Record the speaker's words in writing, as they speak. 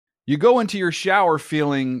You go into your shower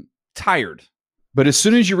feeling tired, but as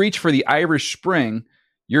soon as you reach for the Irish Spring,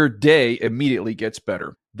 your day immediately gets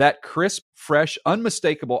better. That crisp, fresh,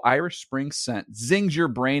 unmistakable Irish Spring scent zings your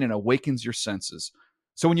brain and awakens your senses.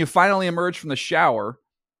 So when you finally emerge from the shower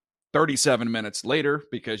 37 minutes later,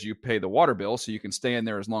 because you pay the water bill so you can stay in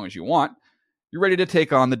there as long as you want, you're ready to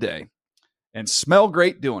take on the day and smell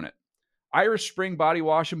great doing it. Irish Spring Body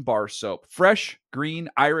Wash and Bar Soap. Fresh, green,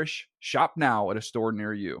 Irish. Shop now at a store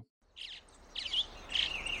near you.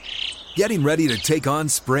 Getting ready to take on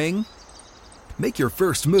spring? Make your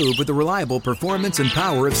first move with the reliable performance and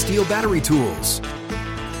power of Steel battery tools.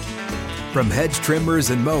 From hedge trimmers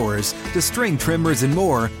and mowers to string trimmers and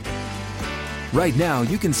more, right now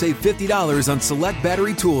you can save $50 on select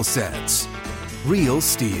battery tool sets. Real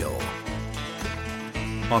Steel.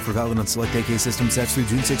 Offer valid on select AK system sets through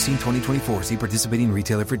June 16, 2024. See participating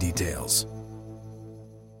retailer for details.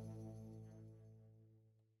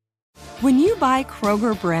 When you buy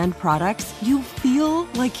Kroger brand products, you feel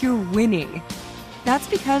like you're winning. That's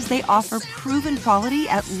because they offer proven quality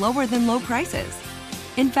at lower than low prices.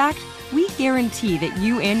 In fact, we guarantee that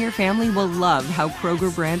you and your family will love how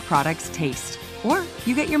Kroger brand products taste, or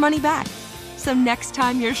you get your money back. So next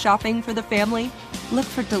time you're shopping for the family, look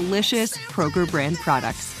for delicious Kroger brand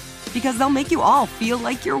products, because they'll make you all feel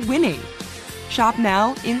like you're winning. Shop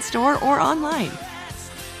now, in-store, or online.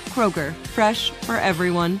 Kroger, fresh for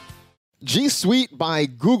everyone. G Suite by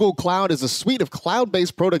Google Cloud is a suite of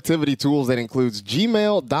cloud-based productivity tools that includes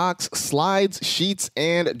Gmail, Docs, Slides, Sheets,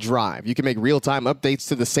 and Drive. You can make real-time updates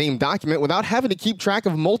to the same document without having to keep track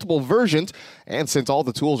of multiple versions. And since all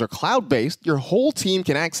the tools are cloud-based, your whole team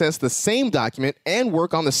can access the same document and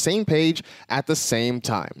work on the same page at the same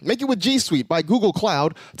time. Make it with G Suite by Google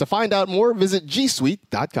Cloud. To find out more, visit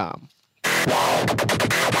gsuite.com.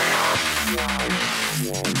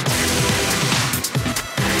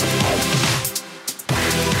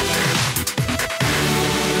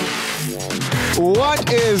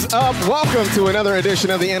 What is up? Welcome to another edition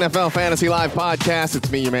of the NFL Fantasy Live podcast. It's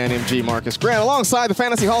me, your man, MG Marcus Grant, alongside the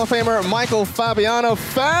Fantasy Hall of Famer, Michael Fabiano.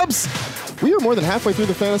 Fabs, we are more than halfway through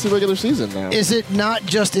the fantasy regular season now. Is it not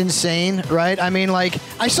just insane, right? I mean, like,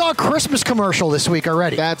 I saw a Christmas commercial this week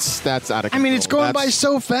already. That's out of control. I mean, it's going by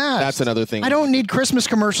so fast. That's another thing. I don't need Christmas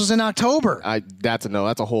commercials in October. That's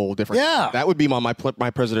a whole different. Yeah. That would be my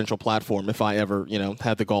presidential platform if I ever,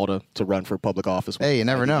 had the gall to run for public office. Hey, you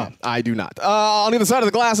never know. I do not. On the other side of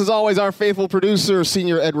the glass, as always, our faithful producer,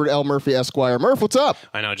 Senior Edward L. Murphy, Esquire. Murph, what's up?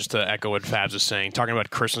 I know, just to echo what Fabs is saying, talking about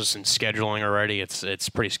Christmas and scheduling already, it's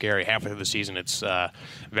pretty scary. Halfway through the season, it's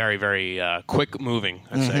very, very quick moving,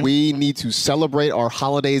 I'd say. We need to celebrate our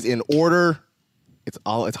holidays in order.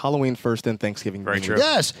 It's Halloween first and Thanksgiving. Very true.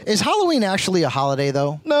 Yes. Is Halloween actually a holiday,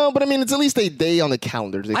 though? No, but I mean, it's at least a day on the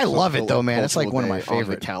calendar. I love it, though, man. It's like one of my favorite. On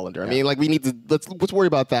the calendar. Yeah. I mean, like, we need to let's worry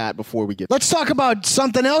about that before we get. Let's talk about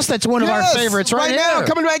something else that's one of our favorites right now.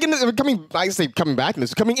 Coming into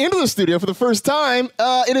the studio for the first time.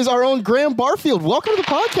 It is our own Graham Barfield. Welcome to the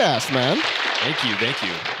podcast, man. Thank you.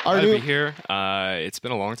 Glad to be here. It's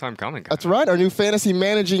been a long time coming. That's right. Our new fantasy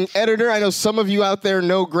managing editor. I know some of you out there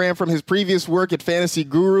know Graham from his previous work at Fantasy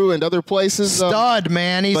Guru and other places. Stud,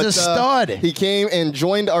 man. He's a stud. He came and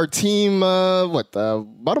joined our team,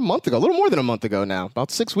 about a month ago. A little more than a month ago now.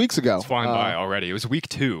 About 6 weeks ago. It's flying by already. It was week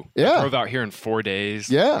 2. Yeah. I drove out here in 4 days.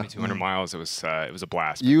 Yeah. 2,200 miles. It was a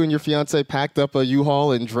blast. You and your fiance packed up a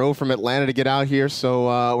U-Haul and drove from Atlanta to get out here.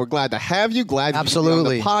 So we're glad to have you. Glad to be on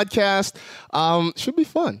the podcast. Should be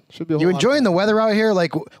fun. Should be a whole You lot enjoying of the weather out here?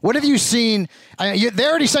 Like, what have you seen? They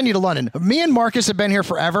already sent you to London. Me and Marcus have been here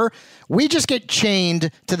forever. We just get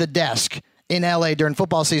chained to the desk in LA during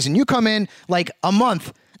football season. You come in like a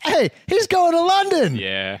month. Hey, he's going to London.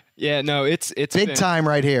 Yeah. No, it's big time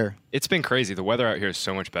right here. It's been crazy. The weather out here is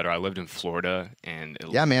so much better. I lived in Florida and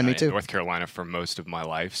me too. North Carolina for most of my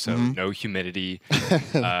life, so no humidity.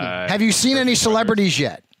 Have you seen any celebrities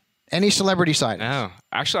yet? Any celebrity sightings? No.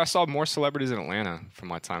 Actually, I saw more celebrities in Atlanta from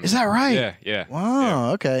my time. Is that right? Yeah.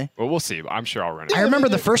 Wow, okay. Well, we'll see. I'm sure I'll run it. I remember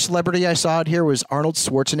the first celebrity I saw out here was Arnold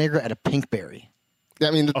Schwarzenegger at a Pinkberry. I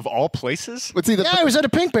mean, of all places? But see, I was at a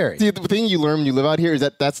Pinkberry. See, the thing you learn when you live out here is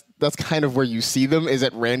that's kind of where you see them, is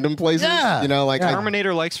at random places. Yeah.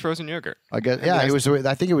 Terminator likes frozen yogurt. I guess. Yeah, I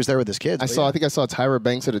think he was there with his kids. I think I saw Tyra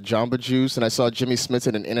Banks at a Jamba Juice, and I saw Jimmy Smits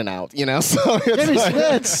at an In-N-Out. So Jimmy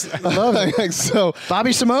Smits, I love it. So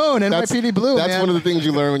Bobby Simone, NYPD Blue. That's one of the things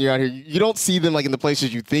you learn when you're out here. You don't see them like in the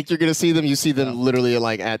places you think you're going to see them. You see them literally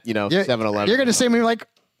like at 7-Eleven. You're going to see me like,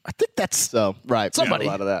 I think that's somebody. Yeah, a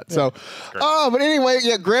lot of that. Yeah. But anyway,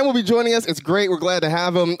 Graham will be joining us. It's great. We're glad to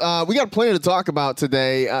have him. We got plenty to talk about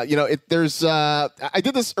today. I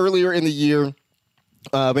did this earlier in the year.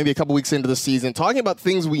 maybe a couple weeks into the season, talking about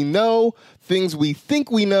things we know, things we think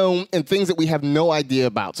we know, and things that we have no idea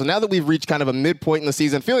about. So now that we've reached kind of a midpoint in the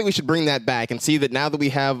season, I feel like we should bring that back and see that now that we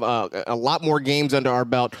have a lot more games under our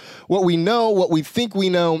belt, what we know, what we think we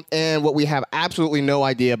know, and what we have absolutely no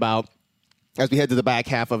idea about as we head to the back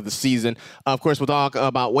half of the season. Of course, we'll talk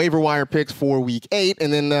about waiver wire picks for Week 8,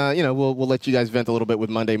 and then we'll let you guys vent a little bit with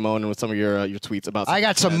Monday Moan and with some of your tweets about. I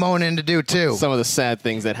got some moaning to do too. Some of the sad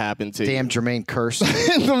things that happened to Damn Jermaine Curse.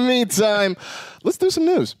 In the meantime, let's do some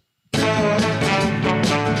news.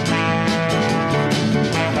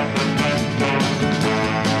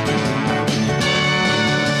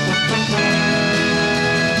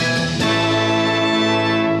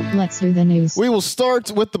 Let's do the news. We will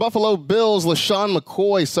start with the Buffalo Bills. LaShawn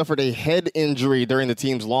McCoy suffered a head injury during the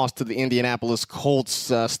team's loss to the Indianapolis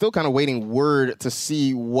Colts. Still kind of waiting word to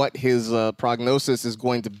see what his prognosis is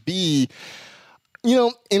going to be.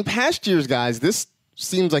 In past years, guys, this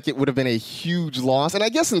seems like it would have been a huge loss. And I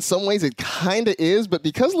guess in some ways it kind of is. But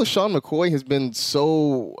because LaShawn McCoy has been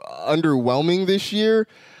so underwhelming this year,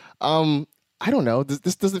 I don't know.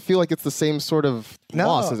 This doesn't feel like it's the same sort of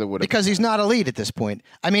loss as it would have. Because he's not elite at this point.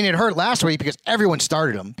 I mean, it hurt last week because everyone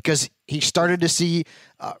started him because he started to see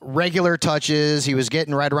regular touches. He was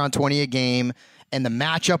getting right around 20 a game, and the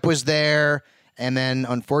matchup was there. And then,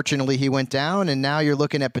 unfortunately, he went down, and now you're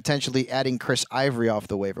looking at potentially adding Chris Ivory off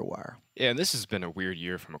the waiver wire. Yeah, and this has been a weird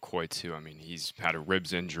year for McCoy, too. I mean, he's had a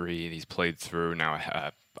ribs injury. He's played through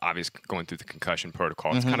now, obviously going through the concussion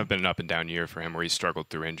protocol. It's kind of been an up-and-down year for him where he's struggled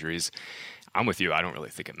through injuries. I'm with you. I don't really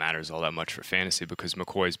think it matters all that much for fantasy because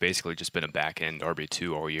McCoy's basically just been a back-end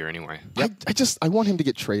RB2 all year anyway. Yep. I want him to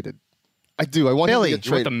get traded. I do. I want him to get traded.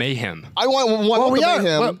 You want the mayhem. I want the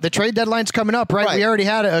mayhem. Well, the trade deadline's coming up, right? We already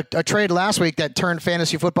had a trade last week that turned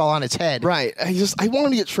fantasy football on its head. Right. I want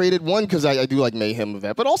him to get traded, one, because I do like mayhem of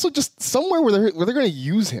that, but also just somewhere where they're going to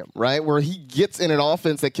use him, right? Where he gets in an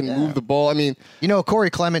offense that can move the ball. I mean, Corey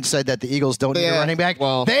Clement said that the Eagles don't need a running back.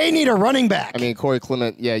 Well, they need a running back. I mean, Corey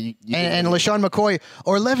Clement, and LaShawn McCoy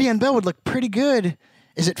or Le'Veon Bell would look pretty good.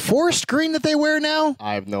 Is it forest green that they wear now?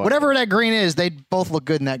 I have no idea. Whatever that green is, they both look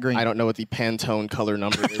good in that green. I don't know what the Pantone color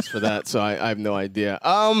number is for that, so I have no idea.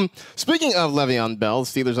 Speaking of Le'Veon Bell,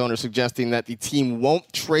 Steelers owner suggesting that the team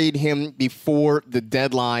won't trade him before the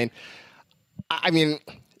deadline. I mean,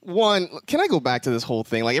 one, can I go back to this whole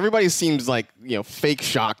thing? Like, everybody seems like, fake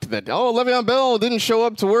shocked that, Le'Veon Bell didn't show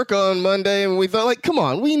up to work on Monday, and we thought, like, come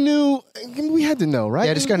on, we knew, we had to know, right?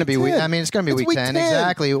 Yeah, it's going to be week. I mean, it's going to be week 10.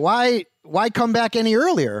 Exactly. Why come back any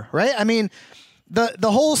earlier, right? I mean,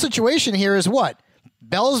 the whole situation here is what?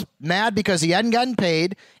 Bell's mad because he hadn't gotten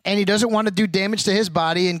paid, and he doesn't want to do damage to his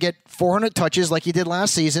body and get 400 touches like he did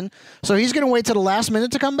last season. So he's going to wait till the last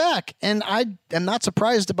minute to come back. And I am not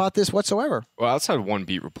surprised about this whatsoever. Well, outside of one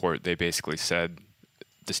beat report, they basically said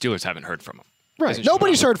the Steelers haven't heard from him. Right.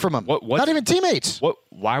 Nobody's heard from him. Not even teammates.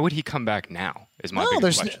 Why would he come back now is my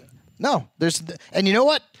biggest question. And you know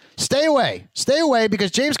what? Stay away. Stay away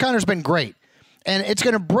because James Conner's been great. And it's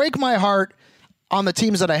going to break my heart on the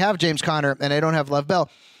teams that I have James Conner and I don't have Lev Bell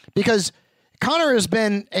because Conner has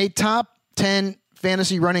been a top 10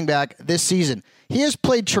 fantasy running back this season. He has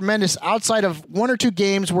played tremendous outside of one or two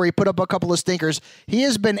games where he put up a couple of stinkers. He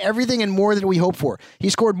has been everything and more than we hoped for. He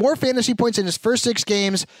scored more fantasy points in his first 6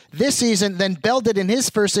 games this season than Bell did in his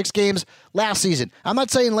first 6 games last season. I'm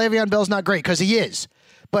not saying Le'Veon Bell's not great because he is,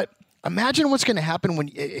 but imagine what's going to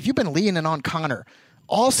happen if you've been leaning on Conner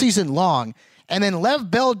all season long and then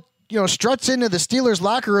Lev Bell struts into the Steelers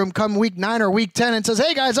locker room come week 9 or week 10 and says,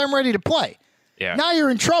 hey, guys, I'm ready to play. Yeah. Now you're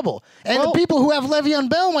in trouble. And the people who have Le'Veon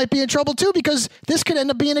Bell might be in trouble, too, because this could end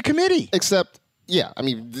up being a committee. Except, I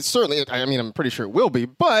mean, certainly, I'm pretty sure it will be.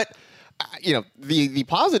 But, the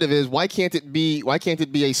positive is why can't it be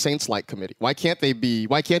a Saints-like committee? Why can't they be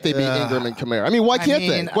Ingram and Kamara? I mean, why can't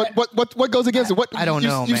they? What goes against it? I don't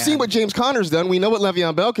know, You've seen what James Conner's done. We know what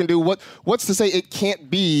Le'Veon Bell can do. What's to say it can't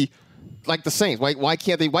be like the Saints? Why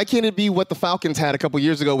can't it be what the Falcons had a couple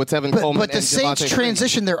years ago with Tevin Coleman? But the Saints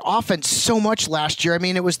transitioned their offense so much last year. I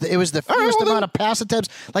mean, it was the fewest amount of pass attempts.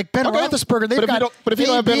 Like Ben Roethlisberger, they've got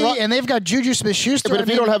AB, and they've got Juju Smith-Schuster. But if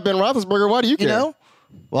you don't have Ben Roethlisberger, why do you care?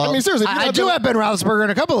 Well, I mean, seriously, I do have Ben Roethlisberger in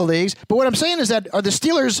a couple of leagues, but what I'm saying is that are the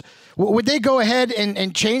Steelers, would they go ahead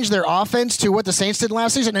and change their offense to what the Saints did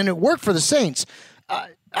last season? And it worked for the Saints.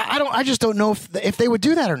 I just don't know if they would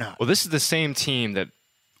do that or not. Well, this is the same team that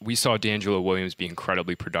we saw D'Angelo Williams be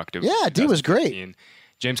incredibly productive. Yeah, D was great.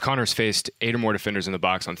 James Conner's faced 8 or more defenders in the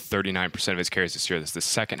box on 39% of his carries this year. That's the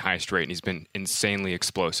second highest rate, and he's been insanely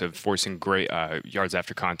explosive, forcing great yards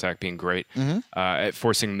after contact, being great,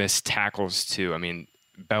 forcing missed tackles too. I mean,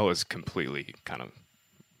 Bell is completely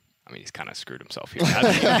I mean, he's kind of screwed himself here.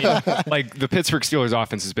 I mean, like the Pittsburgh Steelers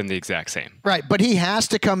offense has been the exact same. Right, but he has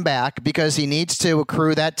to come back because he needs to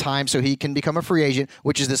accrue that time so he can become a free agent,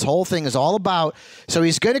 which is this whole thing is all about. So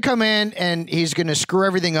he's going to come in and he's going to screw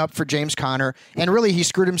everything up for James Conner. And really, he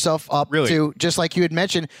screwed himself up too, just like you had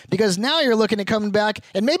mentioned, because now you're looking at coming back,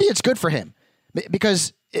 and maybe it's good for him.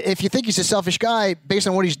 Because if you think he's a selfish guy based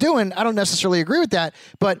on what he's doing, I don't necessarily agree with that.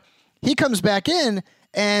 But he comes back in,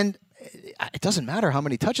 and it doesn't matter how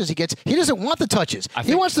many touches he gets. He doesn't want the touches.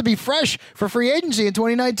 He wants to be fresh for free agency in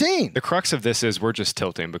 2019. The crux of this is we're just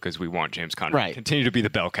tilting because we want James Conner to continue to be the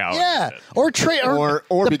bell cow. Yeah, or trade, or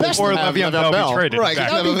the best Le'Veon Bell be traded. Right,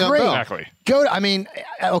 exactly. that'd be great. Exactly.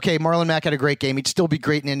 Marlon Mack had a great game. He'd still be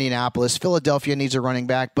great in Indianapolis. Philadelphia needs a running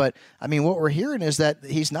back, but I mean, what we're hearing is that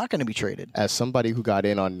he's not going to be traded. As somebody who got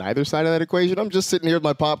in on neither side of that equation, I'm just sitting here with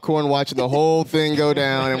my popcorn, watching the whole thing go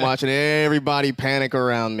down and watching everybody panic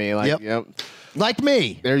around me. Yep. Like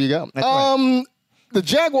me. There you go. Right. The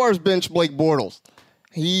Jaguars benched Blake Bortles.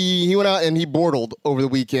 He went out and he bortled over the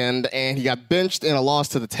weekend, and he got benched in a loss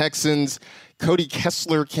to the Texans. Cody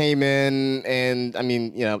Kessler came in, and, I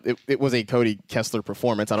mean, it was a Cody Kessler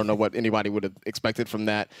performance. I don't know what anybody would have expected from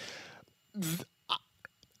that.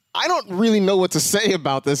 I don't really know what to say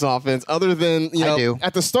about this offense other than,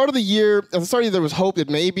 at the start of the year, there was hope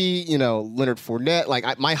that maybe, Leonard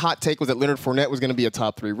Fournette, my hot take was that Leonard Fournette was going to be a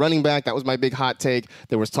top 3 running back. That was my big hot take.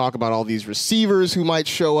 There was talk about all these receivers who might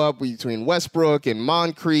show up between Westbrook and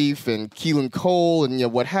Moncrief and Keelan Cole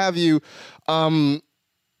and, what have you.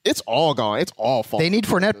 It's all gone. It's all falling. They need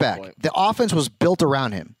Fournette back. The offense was built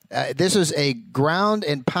around him. This is a ground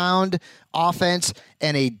and pound offense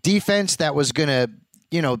and a defense that was going to,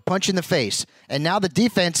 punch in the face. And now the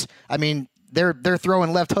defense, I mean, they're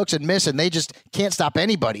throwing left hooks and miss, and they just can't stop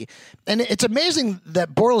anybody. And it's amazing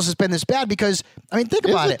that Bortles has been this bad because, I mean, think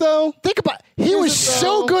about it. Though? Think about it. He was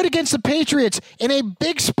so good against the Patriots in a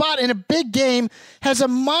big spot in a big game, has a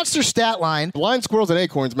monster stat line. Blind squirrels and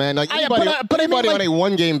acorns, man. Anybody on a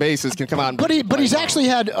one-game basis can come out and But he's actually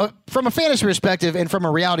had, from a fantasy perspective and from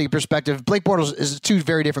a reality perspective, Blake Bortles is 2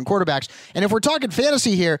 very different quarterbacks. And if we're talking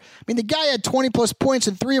fantasy here, I mean, the guy had 20-plus points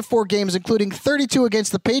in 3 or 4 games, including 32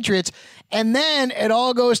 against the Patriots, and then it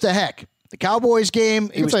all goes to heck. The Cowboys game,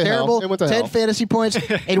 it was terrible. 10 fantasy points.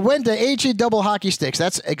 It went to HE double hockey sticks.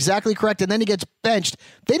 That's exactly correct. And then he gets benched.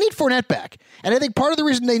 They need Fournette back. And I think part of the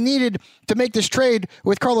reason they needed to make this trade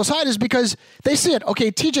with Carlos Hyde is because they see it. Okay,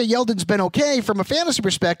 TJ Yeldon's been okay from a fantasy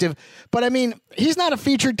perspective, but I mean, he's not a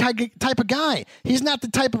featured type of guy. He's not the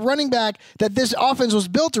type of running back that this offense was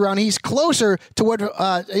built around. He's closer to what,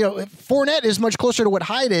 Fournette is much closer to what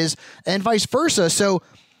Hyde is and vice versa. So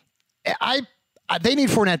they need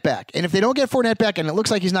Fournette back. And if they don't get Fournette back, and it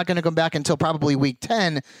looks like he's not going to come back until probably week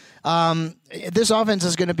 10, this offense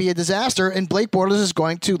is going to be a disaster, and Blake Bortles is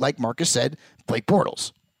going to, like Marcus said, Blake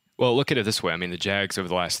Bortles. Well, look at it this way. I mean, the Jags over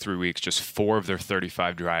the last 3 weeks, just 4 of their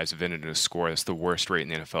 35 drives have ended in a score. That's the worst rate in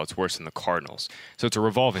the NFL. It's worse than the Cardinals. So it's a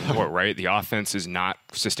revolving door, right? The offense is not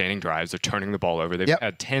sustaining drives. They're turning the ball over. They've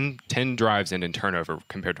had 10 drives end in turnover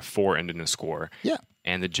compared to 4 end in a score. Yeah.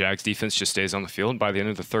 And the Jags defense just stays on the field, and by the end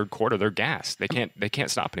of the third quarter, they're gassed. They can't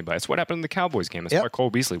stop anybody. That's what happened in the Cowboys game. That's why Cole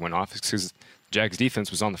Beasley went off, because Jags defense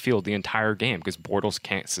was on the field the entire game because Bortles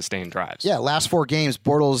can't sustain drives. Yeah, last 4 games,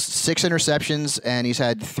 Bortles 6 interceptions, and he's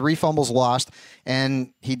had 3 fumbles lost,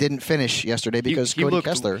 and he didn't finish yesterday because Cody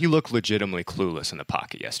Kessler. He looked legitimately clueless in the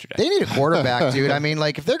pocket yesterday. They need a quarterback, dude. I mean,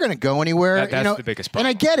 if they're going to go anywhere, that's the biggest problem.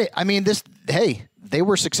 And I get it. I mean, they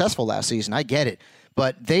were successful last season. I get it.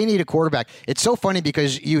 But they need a quarterback. It's so funny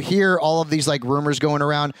because you hear all of these rumors going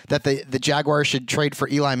around that the Jaguars should trade for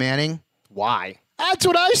Eli Manning. Why? That's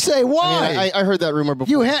what I say. Why? I heard that rumor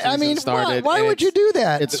before. Started. Why would you do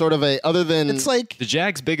that? It's sort of other than it's like the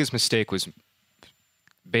Jags' biggest mistake was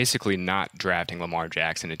basically not drafting Lamar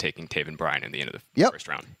Jackson and taking Taven Bryan in the end of the first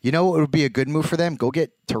round. You know what would be a good move for them? Go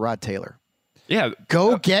get Tyrod Taylor. Yeah,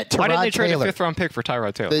 go get Tyrod Taylor. Why didn't they trade a 5th-round pick for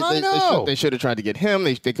Tyrod Taylor? They should have tried to get him.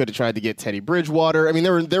 They could have tried to get Teddy Bridgewater. I mean,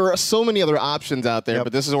 there were so many other options out there,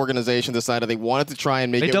 but this organization decided they wanted to try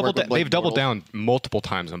and make it work. They've doubled down multiple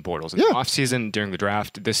times on Bortles in the offseason, during the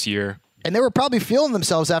draft this year. And they were probably feeling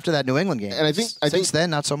themselves after that New England game. And I think since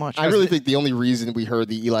then, not so much. I really think the only reason we heard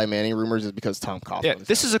the Eli Manning rumors is because Tom Coughlin. Yeah,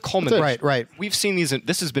 this is a culmination. Right. We've seen these.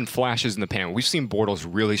 This has been flashes in the pan. We've seen Bortles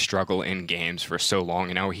really struggle in games for so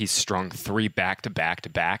long, and now he's strung 3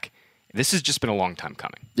 back-to-back-to-back. This has just been a long time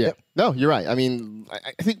coming. Yeah. No, you're right. I mean,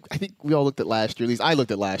 I think we all looked at last year. At least I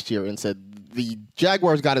looked at last year and said the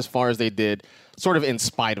Jaguars got as far as they did sort of in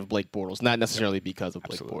spite of Blake Bortles, not necessarily because of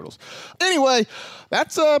Blake Bortles. Anyway,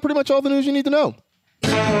 that's pretty much all the news you need to know.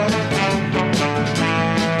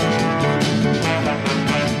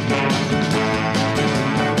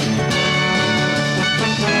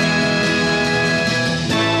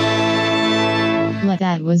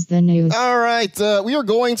 was the news. All right. We are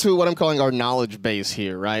going to what I'm calling our knowledge base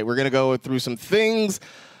here, right? We're going to go through some things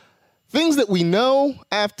that we know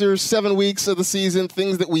after 7 weeks of the season,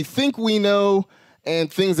 things that we think we know,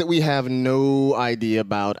 and things that we have no idea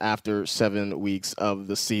about after 7 weeks of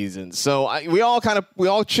the season. So we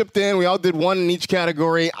all chipped in. We all did one in each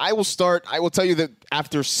category. I will start. I will tell you that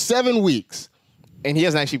after 7 weeks, and he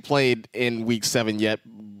hasn't actually played in week 7 yet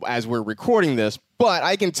as we're recording this, but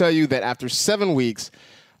I can tell you that after 7 weeks,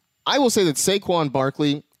 I will say that Saquon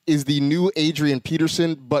Barkley is the new Adrian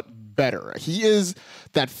Peterson, but better. He is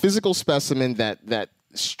that physical specimen, that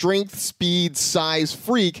strength, speed, size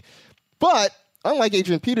freak, but unlike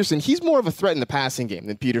Adrian Peterson, he's more of a threat in the passing game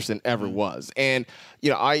than Peterson ever was. And,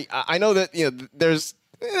 I know that, there's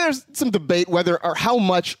some debate whether or how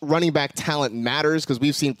much running back talent matters, because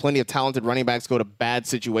we've seen plenty of talented running backs go to bad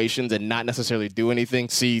situations and not necessarily do anything.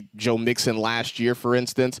 See Joe Mixon last year, for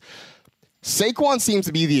instance. Saquon seems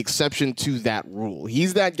to be the exception to that rule.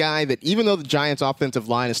 He's that guy that even though the Giants' offensive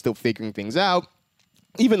line is still figuring things out,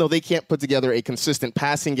 even though they can't put together a consistent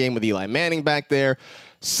passing game with Eli Manning back there,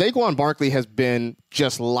 Saquon Barkley has been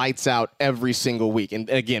just lights out every single week. And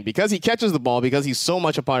again, because he catches the ball, because he's so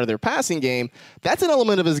much a part of their passing game, that's an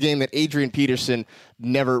element of his game that Adrian Peterson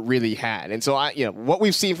never really had. And so, what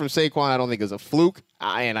we've seen from Saquon, I don't think is a fluke.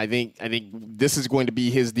 And I think this is going to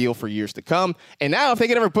be his deal for years to come. And now, if they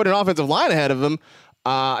can ever put an offensive line ahead of him,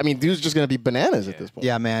 dude's just going to be bananas at this point.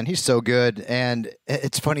 Yeah, man, he's so good. And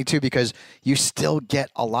it's funny, too, because you still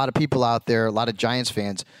get a lot of people out there, a lot of Giants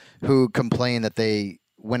fans, who complain that they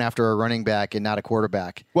went after a running back and not a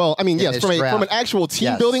quarterback. Well, yes, from an actual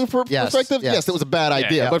team building perspective, yes, it was a bad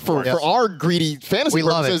idea. But for our greedy fantasy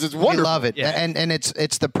purposes, it's wonderful. We love it. Yeah. And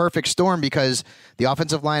it's the perfect storm because the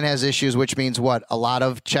offensive line has issues, which means what? A lot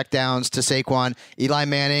of checkdowns to Saquon. Eli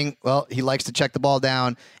Manning, well, he likes to check the ball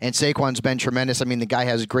down, and Saquon's been tremendous. The guy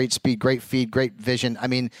has great speed, great feet, great vision.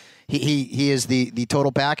 He is the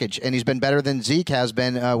total package, and he's been better than Zeke has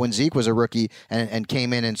been when Zeke was a rookie and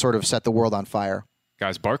came in and sort of set the world on fire.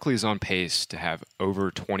 Guys, Barkley's on pace to have over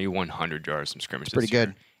 2,100 yards from scrimmage. Pretty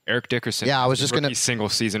good. Eric Dickerson. Yeah, I was just going to single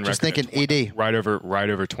season just record. Just thinking ED. Right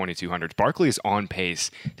over 2,200. Barkley is on pace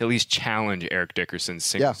to at least challenge Eric Dickerson's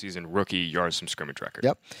single season rookie yards from scrimmage record.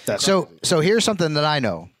 Yep. So here's something that I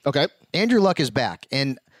know. Okay. Andrew Luck is back,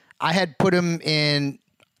 and I had put him in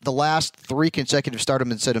the last 3 consecutive start him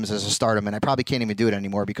and sit him as a start him, and I probably can't even do it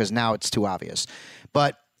anymore because now it's too obvious.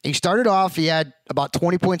 But he started off, he had about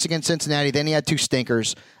 20 points against Cincinnati. Then he had 2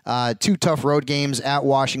 stinkers, 2 tough road games at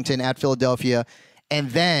Washington, at Philadelphia, and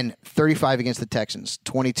then 35 against the Texans,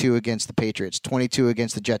 22 against the Patriots, 22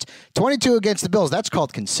 against the Jets, 22 against the Bills. That's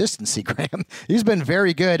called consistency, Graham. He's been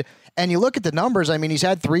very good. And you look at the numbers, he's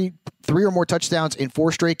had three or more touchdowns in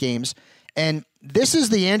 4 straight games. And this is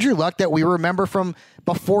the Andrew Luck that we remember from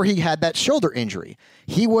before he had that shoulder injury.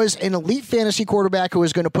 He was an elite fantasy quarterback who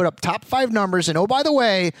was going to put up top 5 numbers. And oh, by the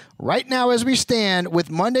way, right now as we stand with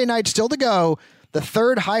Monday night still to go, the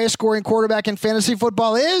 3rd highest scoring quarterback in fantasy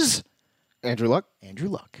football is Andrew Luck. Andrew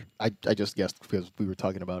Luck. I just guessed because we were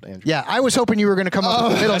talking about Andrew. Yeah, I was hoping you were going to come up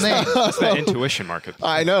with a middle name. It's that intuition market.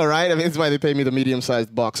 I know, right? that's why they pay me the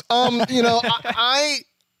medium-sized bucks. I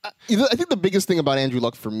think the biggest thing about Andrew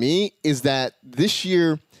Luck for me is that this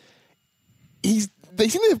year they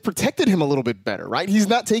seem to have protected him a little bit better, right? He's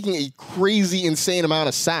not taking a crazy, insane amount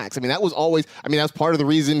of sacks. That was always, that's part of the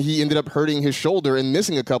reason he ended up hurting his shoulder and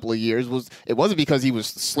missing a couple of years. It wasn't because he was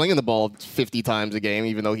slinging the ball 50 times a game,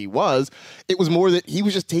 even though he was. It was more that he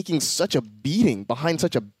was just taking such a beating behind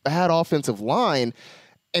such a bad offensive line.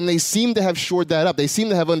 And they seem to have shored that up. They seem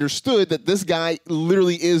to have understood that this guy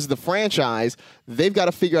literally is the franchise. They've got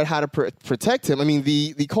to figure out how to protect him.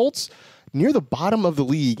 The Colts near the bottom of the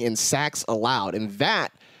league in sacks allowed. And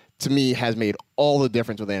that, to me, has made all the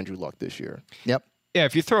difference with Andrew Luck this year. Yep. Yeah,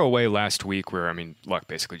 if you throw away last week where, Luck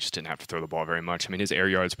basically just didn't have to throw the ball very much. His air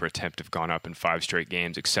yards per attempt have gone up in 5 straight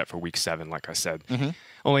games, except for week 7, like I said. Mm-hmm.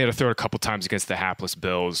 Only had to throw it a couple times against the hapless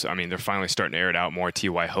Bills. They're finally starting to air it out more.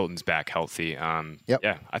 T.Y. Hilton's back healthy. Yep.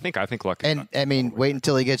 Yeah, I think Luck. And, wait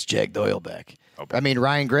until he gets Jack Doyle back.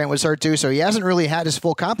 Ryan Grant was hurt too, so he hasn't really had his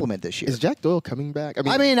full complement this year. Is Jack Doyle coming back?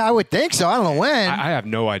 I would think so. I don't know when. I have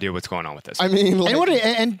no idea what's going on with this.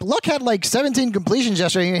 And Luck had 17 completions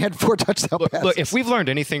yesterday, and he had 4 touchdown passes. Look, if we've learned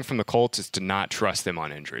anything from the Colts, it's to not trust them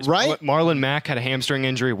on injuries. Right? Marlon Mack had a hamstring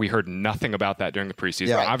injury. We heard nothing about that during the preseason.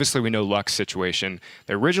 Yeah. Obviously, we know Luck's situation.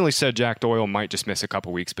 They originally said Jack Doyle might just miss a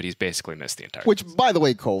couple weeks, but he's basically missed the entire season. By the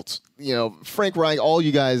way, Colts, Frank Reich, all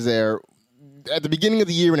you guys there, at the beginning of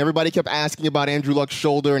the year when everybody kept asking about Andrew Luck's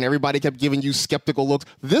shoulder and everybody kept giving you skeptical looks,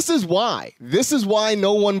 this is why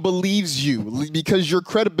no one believes you, because your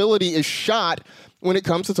credibility is shot when it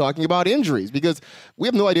comes to talking about injuries, because we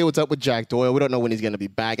have no idea what's up with Jack Doyle. We don't know when he's going to be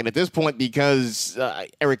back. And at this point, because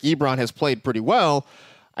Eric Ebron has played pretty well,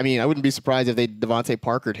 I mean, I wouldn't be surprised if they Devontae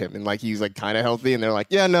Parkered him and he's kind of healthy, and they're like,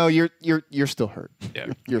 yeah, no, you're still hurt. Yeah.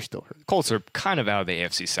 You're still hurt. Colts are kind of out of the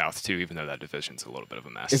AFC South too, even though that division's a little bit of a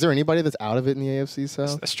mess. Is there anybody that's out of it in the AFC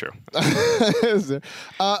South? That's true. Is there?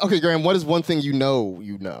 Okay, Graham, what is one thing you know?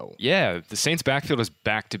 Yeah, the Saints' backfield is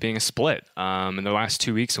back to being a split. In the last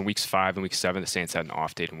 2 weeks, in weeks 5 and week 7, the Saints had an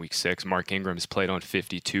off date in week 6. Mark Ingram has played on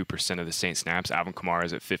 52% of the Saints snaps. Alvin Kamara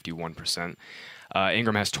is at 51%.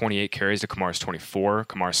 Ingram has 28 carries to Kamara's 24.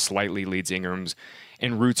 Kamara slightly leads Ingram's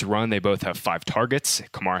in routes run. They both have 5 targets.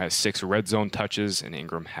 Kamara has 6 red zone touches, and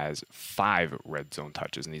Ingram has 5 red zone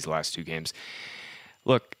touches in these last 2 games.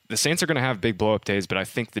 Look, the Saints are going to have big blow-up days, but I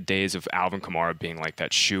think the days of Alvin Kamara being like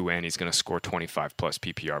that shoe-in, he's going to score 25-plus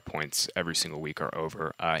PPR points every single week, are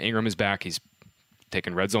over. Ingram is back. He's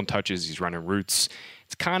taking red zone touches. He's running routes.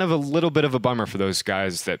 It's kind of a little bit of a bummer for those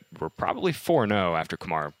guys that were probably 4-0 after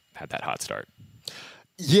Kamara had that hot start.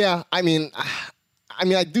 Yeah, I mean,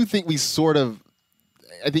 I do think we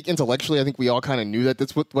I think intellectually, I think we all kind of knew that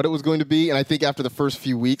that's what it was going to be. And I think after the first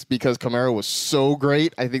few weeks, because Kamara was so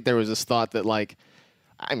great, I think there was this thought that look,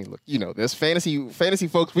 you know this. Fantasy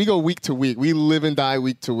folks, we go week to week. We live and die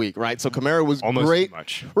week to week, right? So Kamara was almost great. Too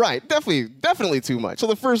much. Right, definitely too much. So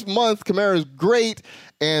the first month, Kamara is great,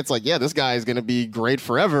 and it's like, yeah, this guy is going to be great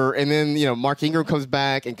forever. And then, Mark Ingram comes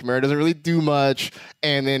back, and Kamara doesn't really do much.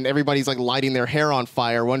 And then everybody's lighting their hair on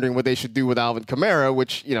fire, wondering what they should do with Alvin Kamara,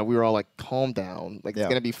 which, we were all like, calm down. It's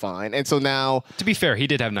going to be fine. And so now... To be fair, he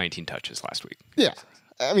did have 19 touches last week. Yeah.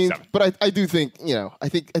 I mean, 7. but I do think, I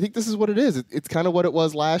think this is what it is. It's kind of what it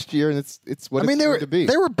was last year, and it's what it's going to be.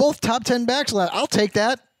 They were both top 10 backs. I'll take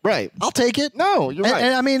that. Right. I'll take it. No, you're right.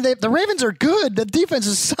 And I mean, the Ravens are good. The defense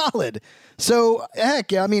is solid. So,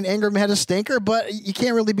 heck, I mean, Ingram had a stinker, but you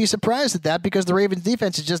can't really be surprised at that because the Ravens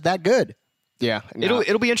defense is just that good. Yeah. No.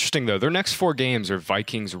 It'll be interesting, though. Their next 4 games are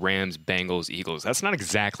Vikings, Rams, Bengals, Eagles. That's not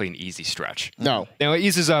exactly an easy stretch. No. Now, it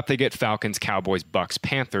eases up. They get Falcons, Cowboys, Bucks,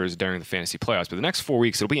 Panthers during the fantasy playoffs. But the next 4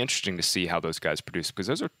 weeks, it'll be interesting to see how those guys produce because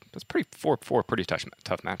that's four pretty tough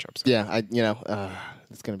matchups. Yeah,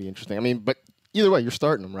 it's going to be interesting. I mean, but either way, you're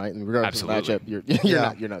starting them, right? And regardless Absolutely. of the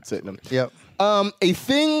matchup, you're not sitting them. Yep. A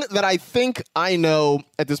thing that I think I know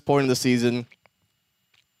at this point in the season,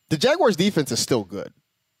 the Jaguars' defense is still good.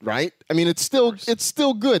 Right? I mean, it's still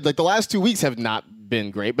good. The last 2 weeks have not been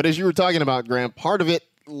great. But as you were talking about, Graham, part of it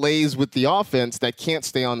lays with the offense that can't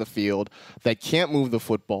stay on the field, that can't move the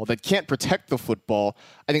football, that can't protect the football.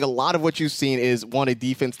 I think a lot of what you've seen is, one, a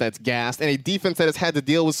defense that's gassed and a defense that has had to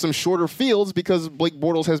deal with some shorter fields because Blake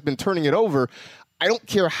Bortles has been turning it over. I don't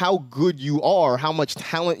care how good you are, how much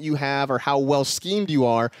talent you have, or how well schemed you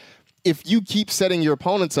are. If you keep setting your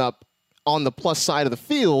opponents up on the plus side of the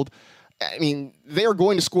field, I mean, they are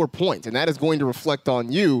going to score points, and that is going to reflect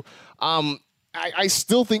on you. I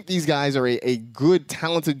still think these guys are a good,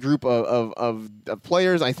 talented group of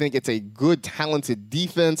players. I think it's a good, talented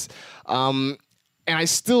defense. And I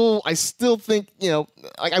still think,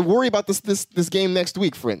 I worry about this game next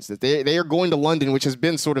week, for instance. They are going to London, which has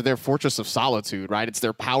been sort of their fortress of solitude, right? It's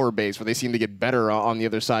their power base where they seem to get better on the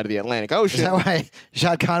other side of the Atlantic Ocean. Is that why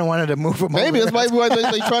Shad Khan wanted to move him Maybe over? that's why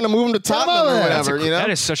they're trying to move him to Tottenham or whatever.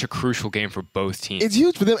 That is such a crucial game for both teams. It's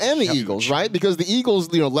huge for them and the Eagles, right? Because the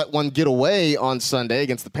Eagles, let one get away on Sunday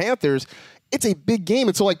against the Panthers. It's a big game.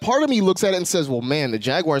 And so, part of me looks at it and says, well, man, the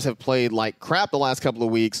Jaguars have played like crap the last couple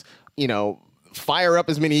of weeks, fire up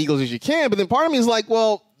as many Eagles as you can. But then part of me is like,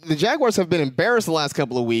 well, the Jaguars have been embarrassed the last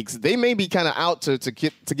couple of weeks. They may be kind of out to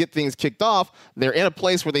get things kicked off. They're in a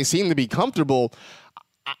place where they seem to be comfortable.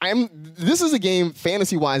 This is a game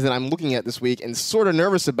fantasy-wise that I'm looking at this week and sort of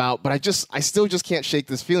nervous about, but I still just can't shake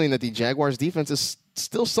this feeling that the Jaguars defense is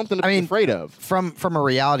still something to be afraid of. From a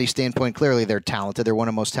reality standpoint, clearly they're talented. They're one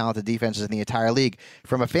of the most talented defenses in the entire league.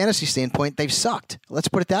 From a fantasy standpoint, they've sucked. Let's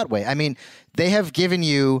put it that way. I mean, they have given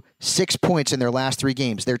you 6 points in their last 3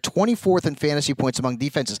 games. They're 24th in fantasy points among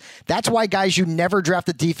defenses. That's why, guys, you never draft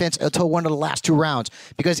a defense until one of the last 2 rounds.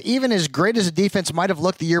 Because even as great as a defense might have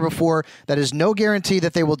looked the year before, that is no guarantee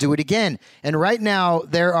that they will do it again. And right now,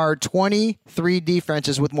 there are 23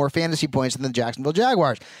 defenses with more fantasy points than the Jacksonville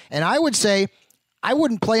Jaguars. And I would say, I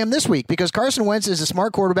wouldn't play him this week because Carson Wentz is a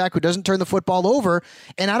smart quarterback who doesn't turn the football over,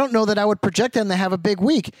 and I don't know that I would project them to have a big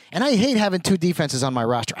week. And I hate having 2 defenses on my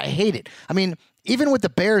roster. I hate it. I mean, even with the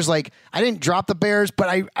Bears, like, I didn't drop the Bears,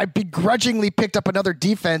 but I begrudgingly picked up another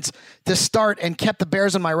defense to start and kept the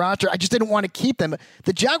Bears on my roster. I just didn't want to keep them.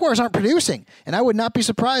 The Jaguars aren't producing, and I would not be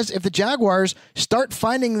surprised if the Jaguars start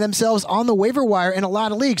finding themselves on the waiver wire in a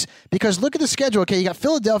lot of leagues, because look at the schedule. Okay, you got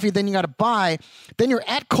Philadelphia, then you got a bye, then you're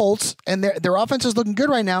at Colts, and their offense is looking good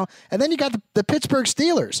right now, and then you got the Pittsburgh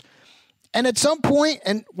Steelers. And at some point,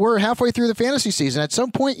 and we're halfway through the fantasy season, at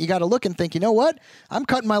some point you got to look and think, you know what? I'm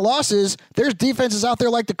cutting my losses. There's defenses out there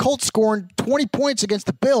like the Colts scoring 20 points against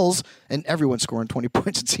the Bills, and everyone's scoring 20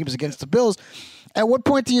 points, it seems, against the Bills. At what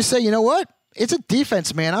point do you say, you know what? It's a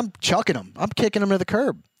defense, man. I'm chucking them. I'm kicking them to the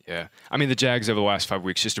curb. Yeah. I mean, the Jags over the last 5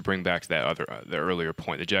 weeks, just to bring back that the earlier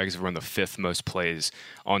point, the Jags have run the 5th most plays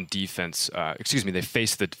on defense. They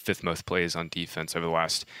faced the 5th most plays on defense over the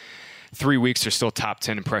last 3 weeks. They're still top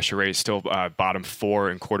 10 in pressure rate, still bottom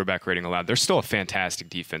 4 in quarterback rating allowed. They're still a fantastic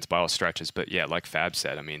defense by all stretches. But yeah, like Fab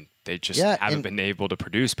said, I mean, they just haven't been able to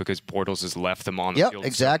produce because Bortles has left them on the field.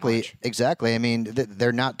 Exactly. So much. Exactly. I mean,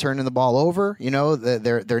 they're not turning the ball over. You know,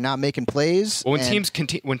 they're not making plays. Well, when teams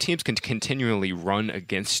can continually run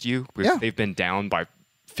against you, they've been down by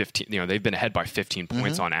 15. You know, they've been ahead by 15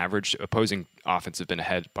 points on average. Opposing offense have been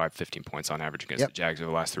ahead by 15 points on average against the Jags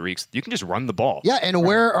over the last 3 weeks. You can just run the ball. Yeah, and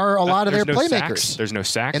where are a lot of their playmakers? Sacks. There's no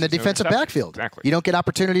sacks in the defensive backfield. Exactly. You don't get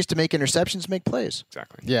opportunities to make interceptions, make plays.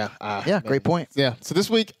 Exactly. Yeah. Great point. Yeah. So this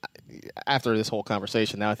week, after this whole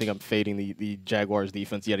conversation, now I think I'm fading the Jaguars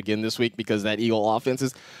defense yet again this week, because that Eagle offense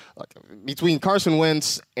is between Carson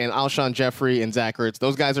Wentz and Alshon Jeffrey and Zach Ertz.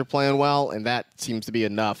 Those guys are playing well, and that seems to be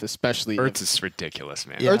enough, especially. Ertz is ridiculous,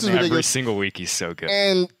 man. Ertz is ridiculous. Every single week, he's so good.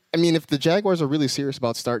 And I mean, if the Jaguars are really serious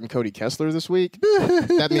about starting Cody Kessler this week,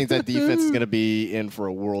 that means that defense is going to be in for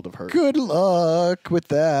a world of hurt. Good luck with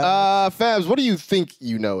that. Fabs, what do you think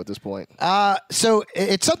you know at this point? So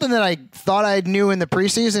it's something that I thought I knew in the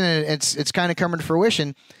preseason, and it's kind of coming to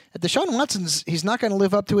fruition. Deshaun Watson's, he's not going to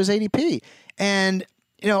live up to his ADP. And,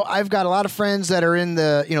 you know, I've got a lot of friends that are in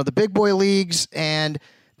the big boy leagues, and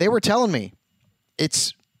they were telling me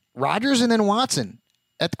it's Rodgers and then Watson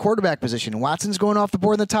at the quarterback position. Watson's going off the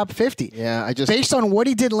board in the top 50. Yeah, based on what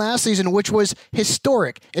he did last season, which was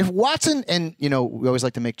historic. If Watson, and we always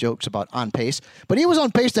like to make jokes about on pace, but he was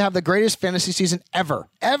on pace to have the greatest fantasy season ever.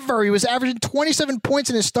 He was averaging 27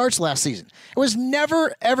 points in his starts last season. It was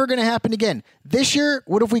never, ever going to happen again. This year,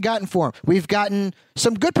 what have we gotten for him? We've gotten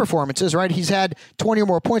some good performances, right? He's had 20 or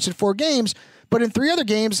more points in 4 games, but in 3 other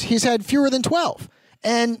games, he's had fewer than 12.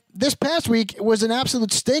 And this past week was an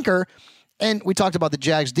absolute stinker. And we talked about the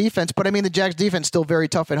Jags defense, but I mean, the Jags defense still very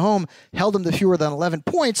tough at home, held them to fewer than 11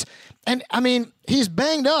 points. And I mean, he's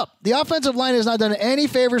banged up. The offensive line has not done any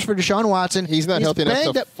favors for Deshaun Watson. He's not healthy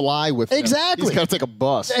enough to fly with him. Exactly. He's got to take a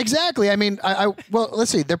bus. Exactly. I mean, well, let's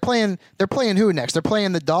see. They're playing who next? They're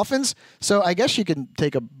playing the Dolphins. So I guess you can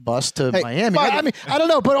take a bus to Miami. I mean, I don't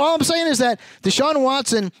know. But all I'm saying is that Deshaun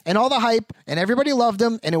Watson and all the hype, and everybody loved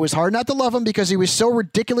him, and it was hard not to love him because he was so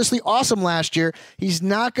ridiculously awesome last year. He's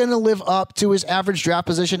not going to live up to his average draft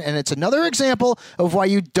position, and it's another example of why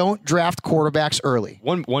you don't draft quarterbacks early.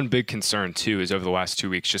 One big concern too is over the last 2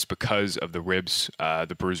 weeks, just because of the ribs,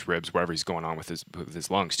 the bruised ribs, whatever he's going on with his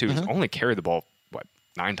lungs too. He's only carried the ball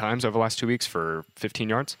 9 times over the last 2 weeks for 15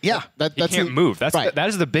 yards. Yeah, he can't move. That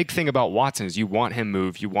is the big thing about Watson is you want him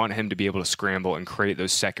move, you want him to be able to scramble and create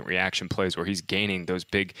those second reaction plays where he's gaining those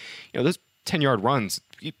big, those 10-yard runs.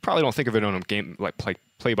 You probably don't think of it on a game like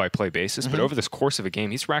play-by-play basis, but over this course of a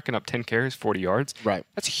game, he's racking up 10 carries, 40 yards. Right.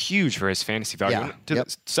 That's huge for his fantasy value. Yeah. To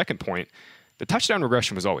the second point, the touchdown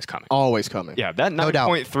regression was always coming. Always coming. Yeah, that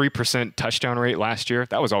 9.3% touchdown rate last year,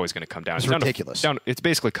 that was always going to come down. It's ridiculous. It's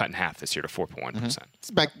basically cut in half this year to 4.1%.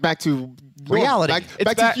 It's back to reality.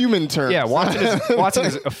 Back to human terms. Yeah, Watson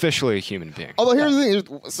is officially a human being. Although here's the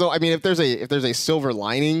thing. So I mean, if there's a silver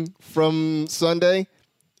lining from Sunday,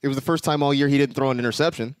 it was the first time all year he didn't throw an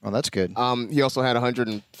interception. Oh, that's good. He also had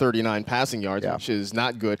 139 passing yards, which is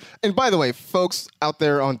not good. And by the way, folks out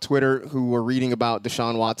there on Twitter who were reading about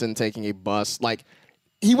Deshaun Watson taking a bus,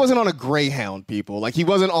 he wasn't on a Greyhound, people. He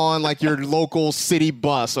wasn't on your local city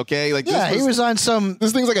bus, okay? He was on some.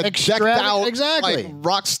 This thing's like a decked out, exactly,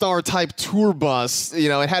 rock star type tour bus.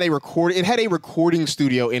 It had a recording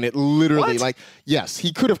studio in it. Literally, What? yes,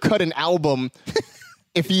 he could have cut an album.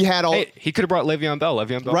 if he had all. Hey, he could have brought Le'Veon Bell.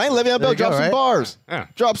 Right, Le'Veon Bell dropped some bars. Yeah.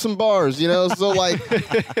 Drop some bars, So like,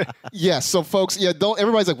 so folks, don't.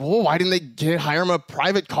 Everybody's like, whoa, why didn't they hire him a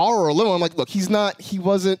private car or a limo? I'm like, look, he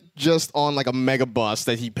wasn't just on like a mega bus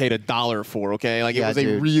that he paid $1 for. Okay, like it was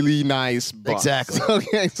a really nice bus. Exactly.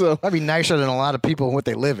 Okay, so that'd be nicer than a lot of people and what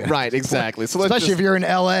they live in. Right, exactly. So especially if you're in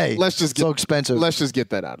LA, so expensive. Let's just get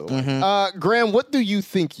that out of the way. Graham, what do you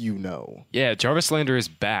think you know? Yeah, Jarvis Landry is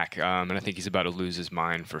back, and I think he's about to lose his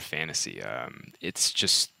mind for fantasy. It's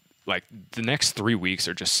just like the next 3 weeks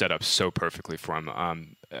are just set up so perfectly for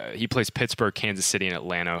him. He plays Pittsburgh, Kansas City, and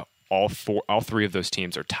Atlanta. All three of those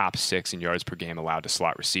teams are top 6 in yards per game allowed to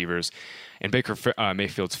slot receivers. And Baker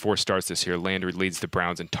Mayfield's 4 starts this year. Landry leads the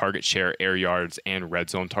Browns in target share, air yards, and red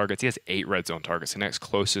zone targets. He has 8 red zone targets. The next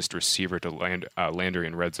closest receiver to Landry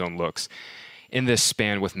in red zone looks in this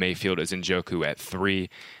span with Mayfield is Njoku at 3.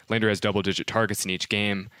 Landry has double-digit targets in each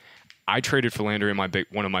game. I traded for Landry in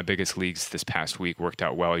one of my biggest leagues this past week. Worked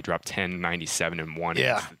out well. He dropped 10, 97, and 1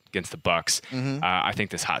 against the Bucks. I think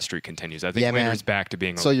this hot streak continues. I think Landry's back to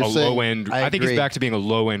being a low end. I think he's back to being a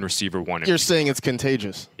low end receiver 1. You're saying it's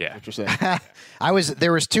contagious. Yeah, what you're saying.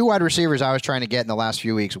 There was 2 wide receivers I was trying to get in the last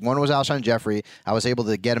few weeks. One was Alshon Jeffrey. I was able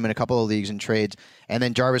to get him in a couple of leagues and trades, and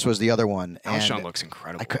then Jarvis was the other one. Alshon looks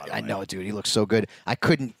incredible. I know, dude. He looks so good. I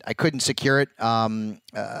couldn't secure it.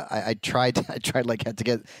 I tried had to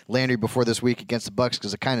get Landry before this week against the Bucks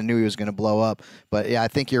because I kind of knew he was going to blow up. But yeah, I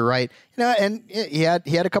think you're right. And he had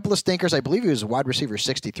a couple of stinkers. I believe he was wide receiver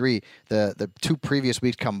 63 the 2 previous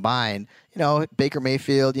weeks combined. Baker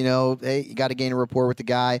Mayfield. Hey, you got to gain a rapport with the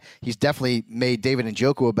guy. He's definitely made David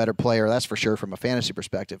Njoku a better player. That's for sure from a fantasy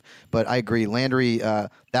perspective. But I agree, Landry.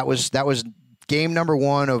 That was game number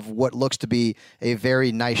 1 of what looks to be a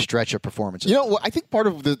very nice stretch of performances. I think part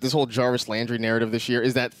of this whole Jarvis Landry narrative this year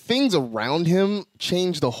is that things around him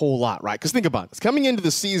changed a whole lot, right? Because think about this. Coming into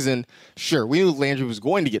the season, sure, we knew Landry was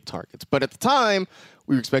going to get targets. But at the time,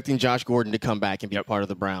 we were expecting Josh Gordon to come back and be part of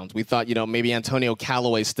the Browns. We thought, maybe Antonio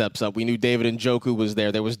Callaway steps up. We knew David Njoku was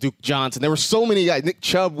there. There was Duke Johnson. There were so many guys. Nick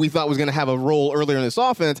Chubb, we thought was going to have a role earlier in this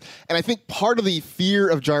offense. And I think part of the fear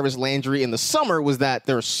of Jarvis Landry in the summer was that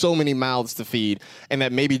there are so many mouths to feed and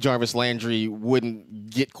that maybe Jarvis Landry wouldn't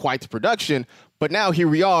get quite the production. But now here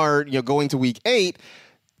we are, going to week 8.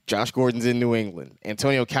 Josh Gordon's in New England.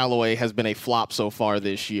 Antonio Callaway has been a flop so far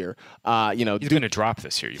this year. He's been a drop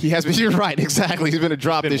this year. He has been. You're right. Exactly. He's been a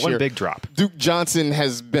drop this year. One big drop. Duke Johnson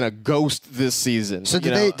has been a ghost this season. So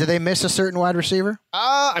did they miss a certain wide receiver?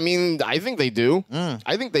 I think they do.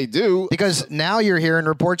 I think they do because now you're hearing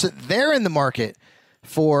reports that they're in the market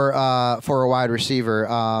for a wide receiver.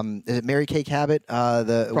 Is it Mary Kay Cabot?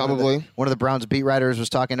 Probably one of the Browns beat writers was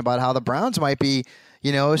talking about how the Browns might be,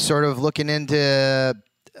 sort of looking into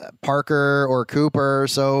Parker or Cooper,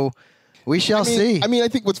 so we shall see. I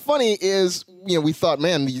think what's funny is, we thought,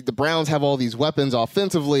 man, the Browns have all these weapons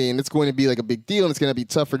offensively, and it's going to be like a big deal, and it's going to be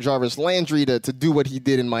tough for Jarvis Landry to do what he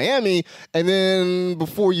did in Miami. And then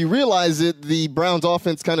before you realize it, the Browns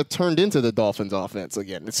offense kind of turned into the Dolphins offense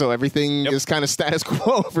again. So everything is kind of status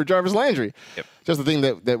quo for Jarvis Landry. Yep. Just the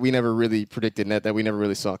thing that we never really predicted, that we never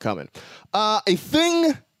really saw coming. A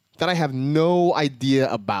thing that I have no idea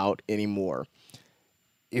about anymore.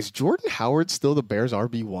 Is Jordan Howard still the Bears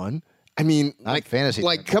RB1? Fantasy.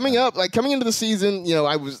 Coming into the season,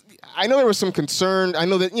 I know there was some concern. I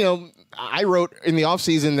know that, I wrote in the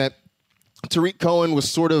offseason that Tariq Cohen was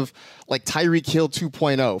sort of like Tyreek Hill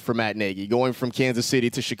 2.0 for Matt Nagy, going from Kansas City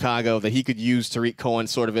to Chicago, that he could use Tariq Cohen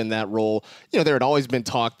sort of in that role. There had always been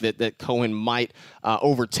talk that Cohen might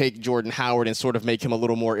overtake Jordan Howard and sort of make him a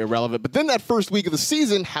little more irrelevant. But then that first week of the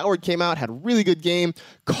season, Howard came out, had a really good game,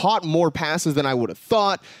 caught more passes than I would have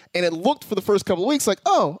thought, and it looked for the first couple of weeks like,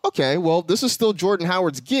 oh, okay, well, this is still Jordan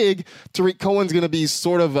Howard's gig. Tariq Cohen's going to be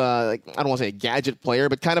sort of, I don't want to say a gadget player,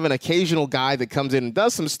 but kind of an occasional guy that comes in and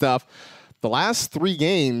does some stuff. The last 3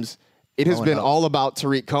 games, it has been all about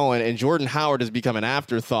Tariq Cohen, and Jordan Howard has become an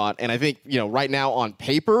afterthought. And I think, right now on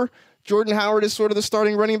paper, Jordan Howard is sort of the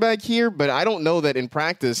starting running back here, but I don't know that in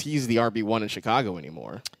practice he's the RB1 in Chicago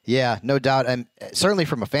anymore. Yeah, no doubt. And certainly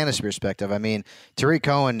from a fantasy perspective, Tariq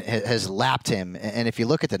Cohen has lapped him. And if you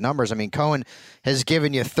look at the numbers, Cohen has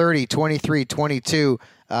given you 30, 23, 22,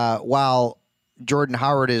 while Jordan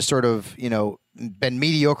Howard is sort of, been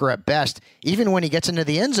mediocre at best, even when he gets into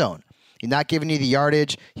the end zone. He's not giving you the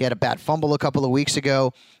yardage. He had a bad fumble a couple of weeks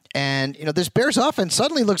ago. And, this Bears offense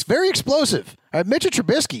suddenly looks very explosive. Mitchell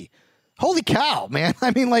Trubisky, holy cow, man.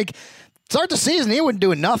 Start the season, he wasn't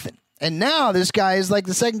doing nothing. And now this guy is like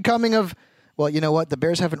the second coming of, well, you know what? The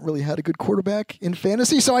Bears haven't really had a good quarterback in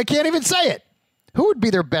fantasy, so I can't even say it. Who would be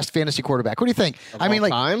their best fantasy quarterback? What do you think? Of all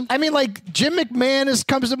time? Like Jim McMahon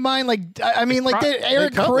comes to mind. Like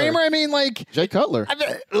Eric Cutler. Kramer. Jay Cutler.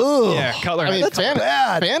 Yeah, Cutler. That's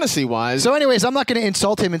bad. Fantasy-wise. So, anyways, I'm not going to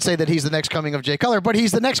insult him and say that he's the next coming of Jay Cutler, but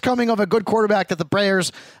he's the next coming of a good quarterback that the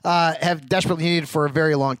Bears have desperately needed for a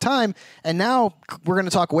very long time. And now we're going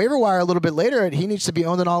to talk waiver wire a little bit later, and he needs to be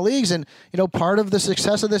owned in all leagues. And part of the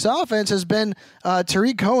success of this offense has been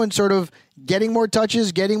Tariq Cohen sort of getting more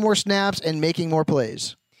touches, getting more snaps, and making more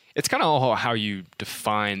plays. It's kind of all how you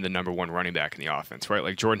define the number one running back in the offense, right?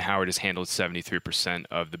 Like Jordan Howard has handled 73%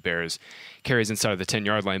 of the Bears' carries inside of the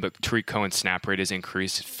 10-yard line, but Tariq Cohen's snap rate has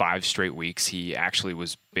increased 5 straight weeks. He actually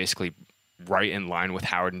was basically right in line with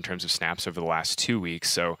Howard in terms of snaps over the last 2 weeks.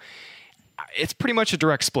 So it's pretty much a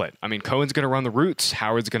direct split. I mean, Cohen's going to run the routes.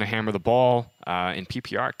 Howard's going to hammer the ball. In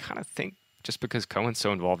PPR, I kind of think just because Cohen's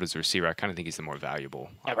so involved as a receiver, I kind of think he's the more valuable.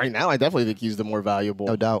 Right now, I definitely think he's the more valuable.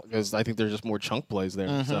 No doubt. Because I think there's just more chunk plays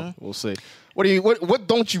there. So we'll see. What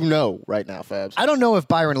don't you know right now, Fabs? I don't know if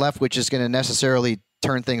Byron Leftwich is going to necessarily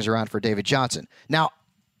turn things around for David Johnson. Now,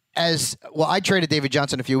 I traded David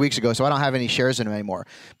Johnson a few weeks ago, so I don't have any shares in him anymore.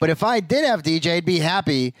 But if I did have DJ, I'd be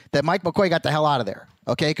happy that Mike McCoy got the hell out of there.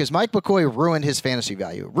 Okay, because Mike McCoy ruined his fantasy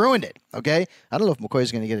value. Ruined it, okay? I don't know if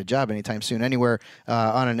McCoy's going to get a job anytime soon anywhere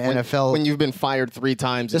on an NFL. When you've been fired 3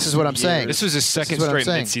 times. This is what I'm saying. This was his second straight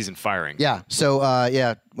mid-season firing. Yeah, so,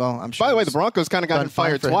 well, I'm sure. By the way, the Broncos kind of got him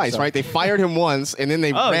fired twice, right? They fired him once, and then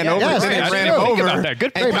they ran over him. They ran him over. About that.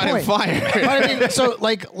 Good and got him fired. But I mean, so,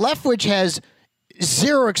 Leftwich has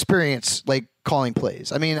zero experience, calling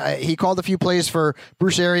plays. I mean, he called a few plays for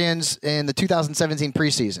Bruce Arians in the 2017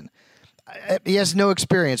 preseason. He has no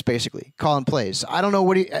experience, basically, calling plays. I don't know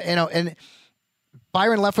what and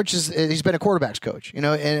Byron Leftwich he's been a quarterback's coach,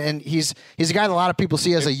 and he's a guy that a lot of people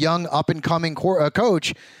see as a young, up-and-coming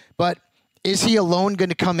coach, but is he alone going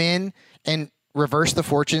to come in and reverse the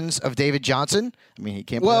fortunes of David Johnson? I mean, he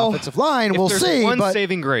can't play offensive line. We'll see. One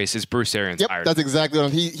saving grace is Bruce Arians. Yep, that's exactly what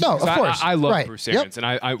of course. I love Bruce Arians,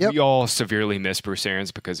 and we all severely miss Bruce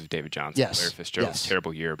Arians because of David Johnson. Yes. Larry Fitzgerald's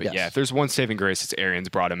terrible year. But if there's one saving grace, it's Arians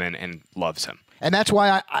brought him in and loves him. And that's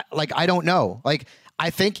why I don't know. I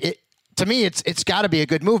think to me, it's got to be a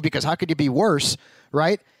good move because how could you be worse,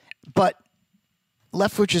 right? But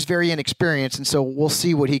Leftwich is very inexperienced, and so we'll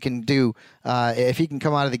see what he can do if he can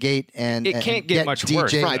come out of the gate and it can't get much DJ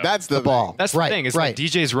worse. Right, that's the ball. That's the thing. Is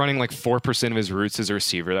DJ's running 4% of his routes as a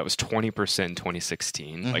receiver. That was 20% in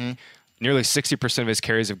 2016. Nearly 60% of his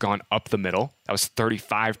carries have gone up the middle. That was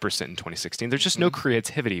 35% in 2016. There's just no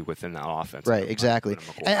creativity within that offense. Right, exactly.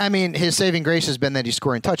 I mean, his saving grace has been that he's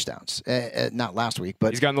scoring touchdowns. Not last week,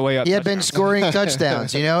 but he's gotten the layup. He had been scoring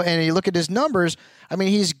touchdowns, and you look at his numbers. I mean,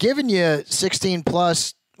 he's given you 16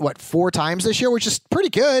 plus, 4 times this year, which is pretty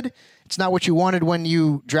good. It's not what you wanted when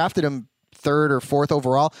you drafted him 3rd or 4th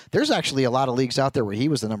overall. There's actually a lot of leagues out there where he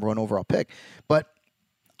was the number 1 overall pick, but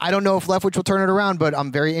I don't know if Leftwich will turn it around, but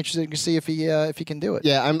I'm very interested to see if he can do it.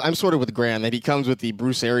 Yeah, I'm sort of with Graham that he comes with the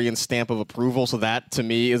Bruce Arians stamp of approval, so that to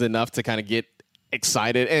me is enough to kind of get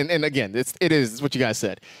excited. And again, it's what you guys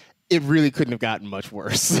said. It really couldn't have gotten much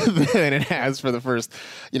worse than it has for the first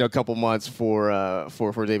couple months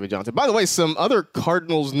for David Johnson. By the way, some other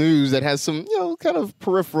Cardinals news that has some kind of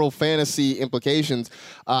peripheral fantasy implications.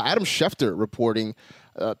 Adam Schefter reporting.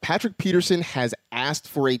 Patrick Peterson has asked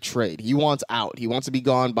for a trade. He wants out. He wants to be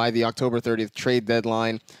gone by the October 30th trade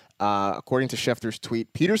deadline. According to Schefter's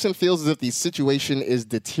tweet, Peterson feels as if the situation is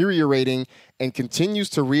deteriorating and continues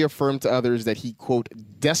to reaffirm to others that he, quote,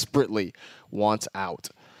 desperately wants out.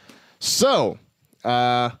 So,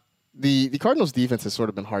 the Cardinals' defense has sort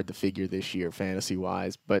of been hard to figure this year,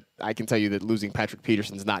 fantasy-wise, but I can tell you that losing Patrick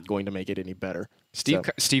Peterson's not going to make it any better.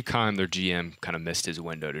 Steve Keim, their GM, kind of missed his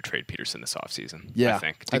window to trade Peterson this offseason. Yeah,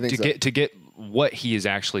 I think to get what he has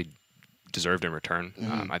actually deserved in return.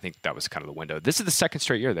 I think that was kind of the window. This is the second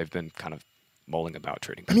straight year they've been kind of mulling about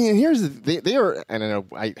trading. I mean, here's they are, and I know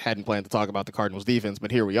I hadn't planned to talk about the Cardinals' defense,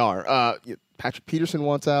 but here we are. Patrick Peterson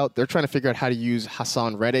wants out. They're trying to figure out how to use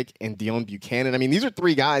Hassan Reddick and Deone Buchanan. I mean, these are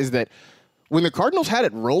 3 guys that, when the Cardinals had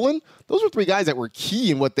it rolling, those were 3 guys that were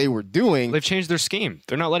key in what they were doing. They've changed their scheme.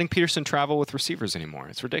 They're not letting Peterson travel with receivers anymore.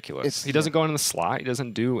 It's ridiculous. He doesn't go in the slot. He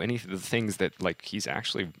doesn't do any of the things that he's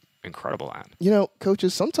actually incredible at.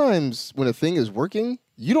 Coaches, sometimes when a thing is working,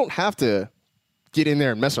 you don't have to get in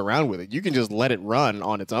there and mess around with it. You can just let it run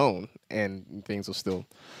on its own, and things will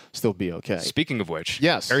still be okay. Speaking of which,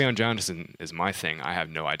 yes, Arion Johnson is my thing. I have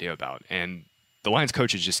no idea about, and the Lions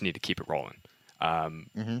coaches just need to keep it rolling.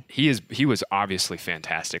 He was obviously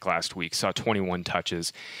fantastic last week. Saw 21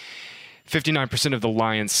 touches. 59% of the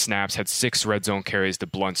Lions snaps, had 6 red zone carries to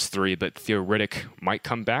Blunt's 3, but Theo Riddick might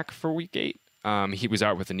come back for week 8. He was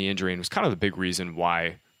out with a knee injury and was kind of the big reason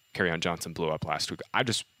why Kerryon Johnson blew up last week.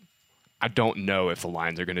 I don't know if the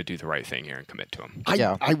Lions are going to do the right thing here and commit to him.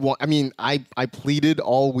 I pleaded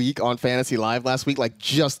all week on Fantasy Live last week, like,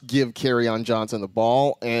 just give Kerryon Johnson the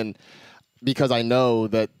ball. And because I know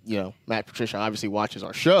that, Matt Patricia obviously watches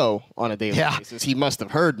our show on a daily basis, he must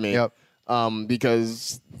have heard me. Yep.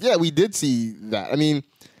 Because, we did see that. I mean,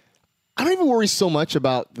 I don't even worry so much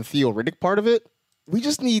about the Theo Riddick part of it. We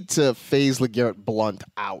just need to phase LeGarrette Blount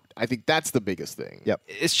out. I think that's the biggest thing. Yep.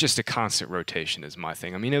 It's just a constant rotation is my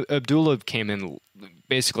thing. I mean, Abdullah came in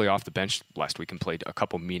basically off the bench last week and played a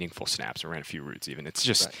couple meaningful snaps and ran a few routes even. It's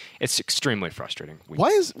just it's extremely frustrating. Why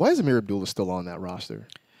is Amir Abdullah still on that roster?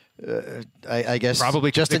 I guess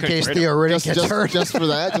probably just in case Theo Riddick gets hurt. Just for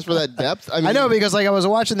that depth. I know, because I was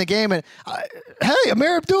watching the game and hey,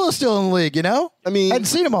 Amir Abdullah's still in the league. I hadn't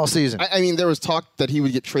seen him all season. There was talk that he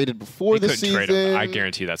would get traded before the season. Trade him. I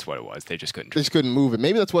guarantee that's what it was. They just couldn't. They just couldn't move it.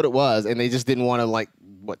 Maybe that's what it was, and they just didn't want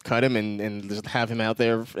to cut him and just have him out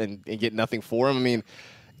there and get nothing for him. I mean,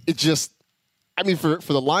 it just. For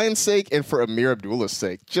the Lions' sake and for Amir Abdullah's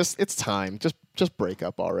sake, it's time. Just break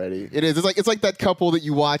up already. It is. It's like that couple that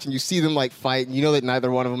you watch and you see them fight, and you know that neither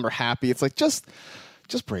one of them are happy. It's like just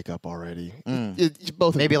break up already.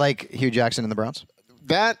 Both. Maybe like Hugh Jackson and the Browns.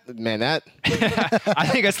 That I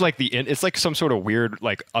think it's it's like some sort of weird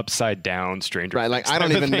upside down stranger. Right, I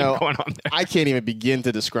don't even know. I can't even begin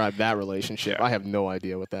to describe that relationship. Yeah. I have no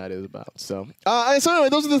idea what that is about. So anyway,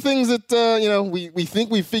 those are the things that we think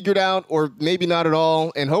we've figured out, or maybe not at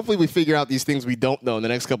all, and hopefully we figure out these things we don't know in the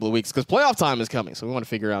next couple of weeks, because playoff time is coming. So we want to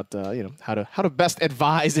figure out how to best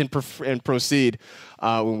advise and proceed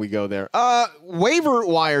when we go there. Waiver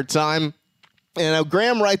wire time. And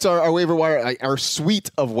Graham writes our waiver wire, our suite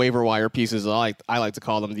of waiver wire pieces. I like to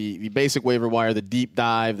call them the basic waiver wire, the deep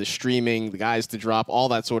dive, the streaming, the guys to drop, all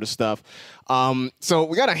that sort of stuff. So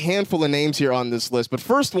we got a handful of names here on this list, but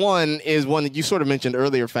first one is one that you sort of mentioned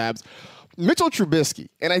earlier, Fabs, Mitchell Trubisky.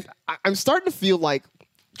 And I'm starting to feel like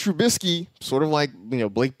Trubisky, sort of like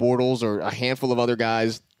Blake Bortles or a handful of other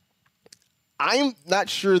guys. I'm not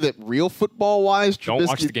sure that real football-wise, Trubisky... Don't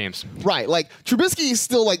watch the games. Right. Trubisky is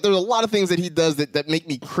still, there's a lot of things that he does that make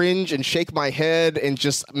me cringe and shake my head and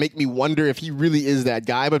just make me wonder if he really is that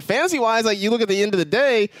guy. But fantasy-wise, you look at the end of the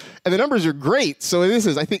day, and the numbers are great. So I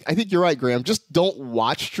think you're right, Graham. Just don't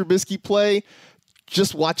watch Trubisky play.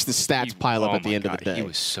 Just watch the stats pile up at the end of the day. He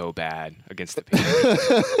was so bad against the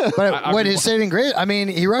Patriots. But what his saving grace?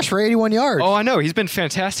 He rushed for 81 yards. Oh, I know. He's been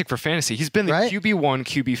fantastic for fantasy. He's been the QB1,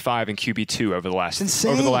 QB5, and QB2 over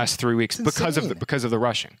the last 3 weeks because of the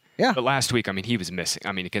rushing. Yeah. But last week, he was missing.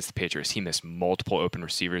 Against the Patriots, he missed multiple open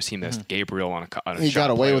receivers. He missed Gabriel on a He got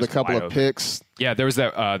away with a couple of picks. Yeah, there was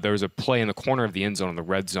a play in the corner of the end zone in the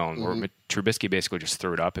red zone where Trubisky basically just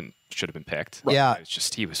threw it up and should have been picked. Yeah. It's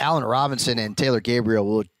just he was. Allen Robinson and Taylor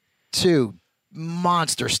Gabriel were two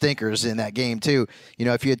monster stinkers in that game too.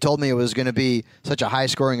 If you had told me it was going to be such a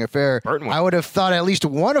high-scoring affair, I would have thought at least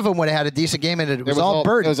one of them would have had a decent game, and it was all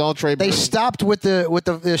Burton. It was all Trey Burton. They stopped with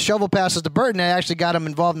the shovel passes to Burton. They actually got him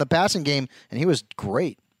involved in the passing game, and he was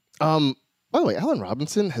great. By the way, Allen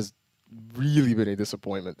Robinson has really been a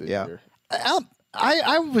disappointment this year.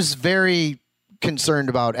 I was very concerned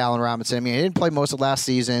about Allen Robinson. He didn't play most of last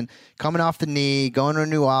season, coming off the knee, going to a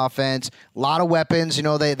new offense, a lot of weapons.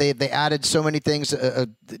 They added so many things.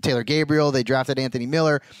 Taylor Gabriel, they drafted Anthony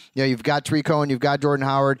Miller. You've got Tariq Cohen, you've got Jordan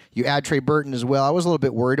Howard, you add Trey Burton as well. I was a little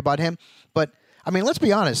bit worried about him, but let's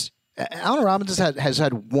be honest. Allen Robinson has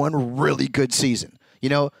had one really good season.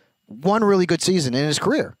 One really good season in his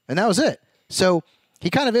career, and that was it. So he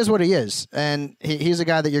kind of is what he is, and he's a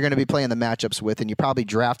guy that you're going to be playing the matchups with, and you probably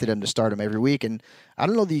drafted him to start him every week, and I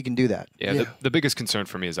don't know that you can do that. Yeah. The biggest concern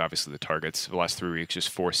for me is obviously the targets. The last 3 weeks, just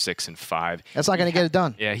 4, 6, and 5. That's not going to get it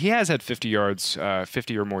done. Yeah, he has had 50 yards,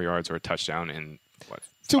 50 or more yards or a touchdown in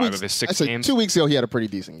 5 of his 6 games. 2 weeks ago, he had a pretty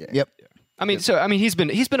decent game. Yep. He's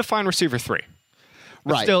been a fine receiver 3.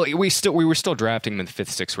 Right. We were still drafting him in the 5th,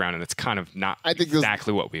 6th round, and it's kind of not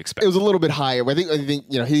exactly what we expected. It was a little bit higher. I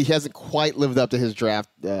think he hasn't quite lived up to his draft.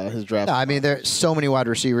 No, there's so many wide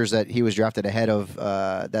receivers that he was drafted ahead of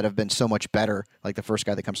that have been so much better. Like the first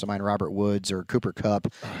guy that comes to mind, Robert Woods or Cooper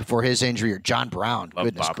Kupp before his injury, or John Brown.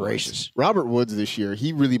 Goodness gracious, Woods. Robert Woods this year,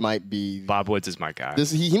 he really might be. Bob Woods is my guy.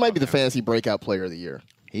 He might be the fantasy breakout player of the year.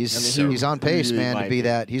 He's on pace, really, man, to be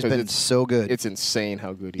that. He's been so good. It's insane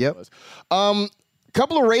how good he was.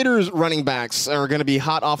 Couple of Raiders running backs are going to be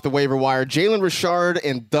hot off the waiver wire. Jalen Richard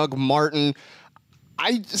and Doug Martin.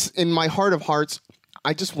 In my heart of hearts,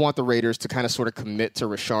 I just want the Raiders to kind of sort of commit to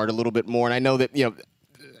Richard a little bit more. And I know that,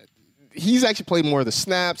 he's actually played more of the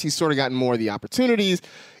snaps. He's sort of gotten more of the opportunities.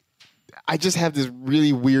 I just have this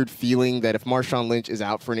really weird feeling that if Marshawn Lynch is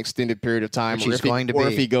out for an extended period of time, or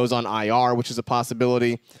if he goes on IR, which is a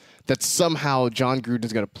possibility, that somehow John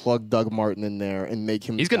Gruden's going to plug Doug Martin in there and make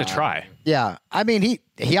him. He's going to try. Yeah, I mean,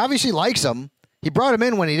 he obviously likes him. He brought him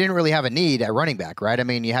in when he didn't really have a need at running back, right? I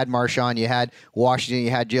mean, you had Marshawn, you had Washington,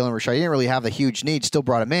 you had Jalen Richard. You didn't really have the huge need, still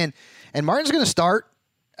brought him in. And Martin's going to start.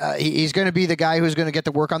 He's going to be the guy who's going to get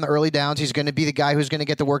the work on the early downs. He's going to be the guy who's going to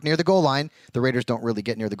get the work near the goal line. The Raiders don't really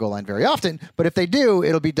get near the goal line very often, but if they do,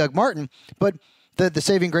 it'll be Doug Martin. But the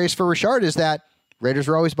saving grace for Richard is that Raiders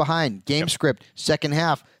are always behind. Game script, second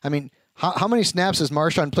half. I mean, how many snaps has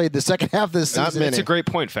Marshawn played the second half this season? It's a great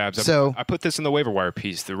point, Fabs. So I put this in the waiver wire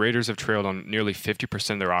piece. The Raiders have trailed on nearly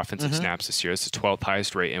 50% of their offensive snaps this year. It's the 12th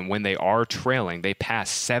highest rate. And when they are trailing, they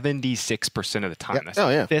pass 76% of the time. That's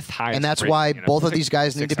the fifth highest. And that's why both of these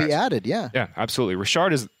guys need to be added. Yeah. Yeah, absolutely.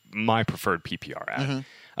 Richard is my preferred PPR ad.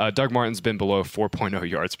 Doug Martin's been below 4.0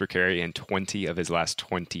 yards per carry in 20 of his last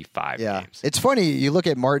 25 games. It's funny. You look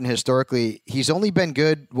at Martin historically, he's only been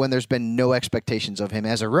good when there's been no expectations of him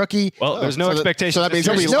as a rookie. Well, there's no expectations. So that means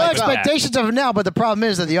there's no expectations of him now, but the problem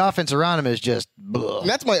is that the offense around him is just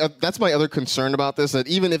That's my other concern about this, that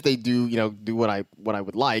even if they do what I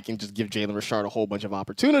would like and just give Jalen Richard a whole bunch of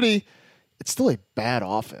opportunity, it's still a bad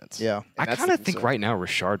offense. Yeah. I kind of think right now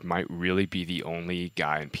Richard might really be the only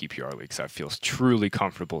guy in PPR leagues that feels truly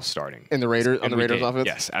comfortable starting. In the Raiders offense?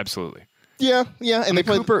 Yes, absolutely. Yeah. And they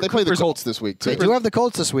play the Colts this week, too. They do have the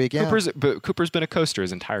Colts this week, yeah. Cooper's been a coaster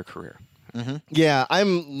his entire career. Yeah,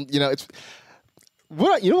 it's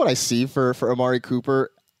what I see for Amari Cooper.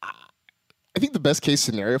 I think the best case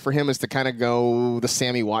scenario for him is to kind of go the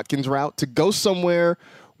Sammy Watkins route, to go somewhere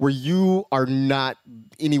where you are not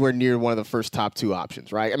anywhere near one of the first top two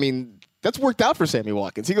options, right? I mean, that's worked out for Sammy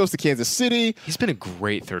Watkins. He goes to Kansas City. He's been a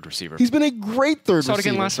great third receiver. He's been a great third receiver. Saw it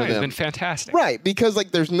again last night. He's been fantastic. Right, because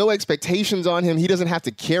there's no expectations on him. He doesn't have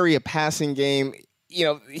to carry a passing game.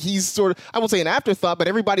 He's sort of, I won't say an afterthought, but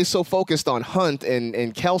everybody's so focused on Hunt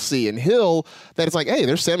and Kelsey and Hill that it's like, hey,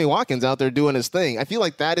 there's Sammy Watkins out there doing his thing. I feel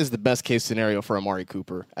like that is the best case scenario for Amari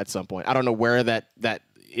Cooper at some point. I don't know where that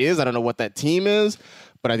is. I don't know what that team is,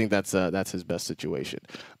 but I think that's his best situation.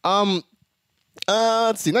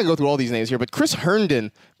 Let's see. Not go through all these names here, but Chris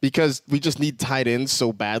Herndon, because we just need tight ends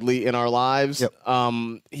so badly in our lives.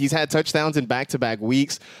 Yep. He's had touchdowns in back-to-back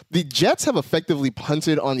weeks. The Jets have effectively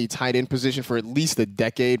punted on the tight end position for at least a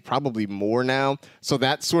decade, probably more now. So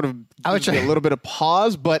that sort of gives me a little bit of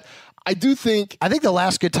pause, but I do think... I think the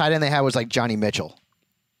last good tight end they had was Johnny Mitchell.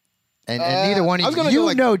 And neither one of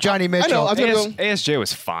you know Johnny Mitchell. ASJ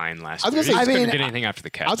was fine last year. He couldn't get anything after the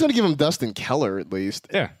catch. I was going to give him Dustin Keller at least.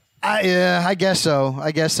 Yeah. I guess so.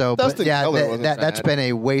 Dustin Keller that's been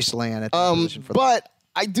a wasteland at the position for them. But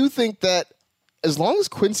I do think that as long as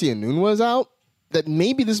Quincy Enunwa was out, that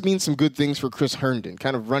maybe this means some good things for Chris Herndon,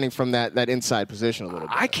 kind of running from that inside position a little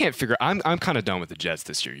bit. I can't figure. I'm kind of done with the Jets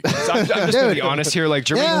this year. I'm just going to be honest here.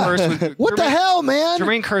 Jermaine Kearse. What the hell, man?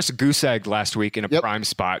 Jermaine Kearse goose-egged last week in a prime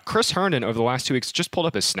spot. Chris Herndon over the last 2 weeks just pulled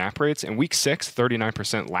up his snap rates. In week 6,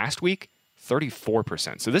 39%. Last week,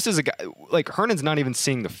 34%. So this is a guy, Herndon's not even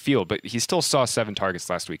seeing the field, but he still saw 7 targets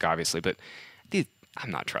last week, obviously. But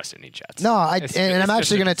I'm not trusting any Jets. No, I'm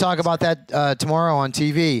actually going to talk about that tomorrow on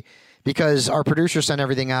TV. Because our producer sent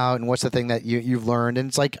everything out, and what's the thing that you've learned? And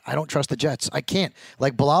it's I don't trust the Jets. I can't.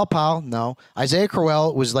 Bilal Powell, no. Isaiah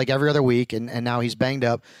Crowell was every other week, and now he's banged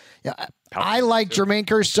up. Yeah, I like Jermaine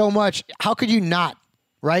Kearse so much. How could you not,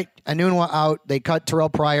 right? Enunwa out. They cut Terrell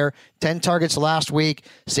Pryor. 10 targets last week.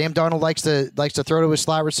 Sam Darnold likes to throw to his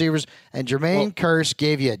slot receivers, and Jermaine Kearse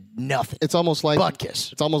gave you nothing. It's almost like butt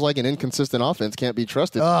kiss. It's almost like an inconsistent offense can't be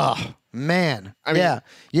trusted. Oh, man.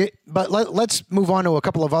 But let's move on to a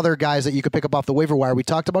couple of other guys that you could pick up off the waiver wire. We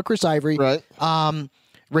talked about Chris Ivory. Right.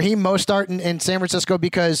 Raheem Mostert in San Francisco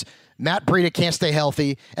because Matt Breida can't stay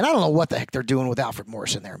healthy. And I don't know what the heck they're doing with Alfred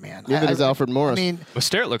Morris in there, man. Neither does Alfred Morris.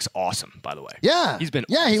 Mostert looks awesome, by the way. Yeah. He's been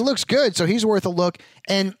awesome. He looks good, so he's worth a look.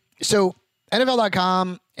 And so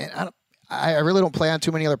NFL.com, and I really don't play on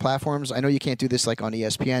too many other platforms. I know you can't do this on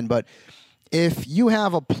ESPN, but if you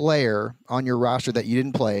have a player on your roster that you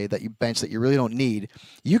didn't play, that you benched, that you really don't need,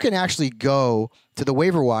 you can actually go to the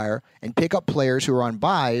waiver wire and pick up players who are on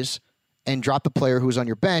buys and drop the player who's on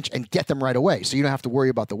your bench and get them right away. So you don't have to worry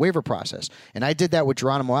about the waiver process. And I did that with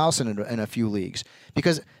Geronimo Allison in a few leagues.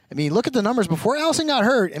 Because, look at the numbers. Before Allison got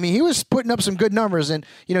hurt, he was putting up some good numbers. And,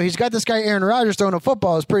 he's got this guy Aaron Rodgers throwing a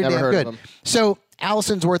football. It's pretty damn good. So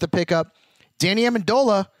Allison's worth a pickup. Danny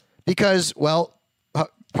Amendola, because,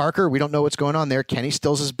 Parker, we don't know what's going on there. Kenny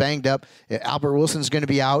Stills is banged up. Albert Wilson's going to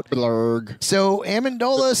be out. Blurg. So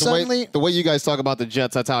Amendola suddenly... The way you guys talk about the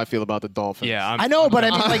Jets, that's how I feel about the Dolphins. Yeah, I know, but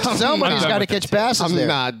I mean, like, somebody's got to catch passes I'm there.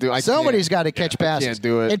 not doing. Somebody's got to catch passes. I can't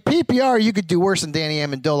do it. In PPR, you could do worse than Danny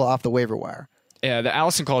Amendola off the waiver wire. Yeah, the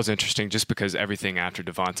Allison call is interesting just because everything after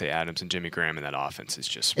Devontae Adams and Jimmy Graham in that offense is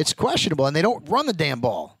just... It's questionable, and they don't run the damn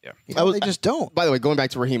ball. Yeah. You know, they just don't. By the way, going back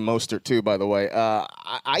to Raheem Mostert, too, by the way,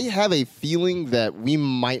 I have a feeling that we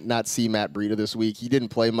might not see Matt Breida this week. He didn't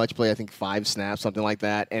play much, I think 5 snaps, something like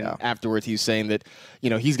that. And afterwards, he's saying that,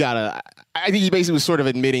 he's got to... I think he basically was sort of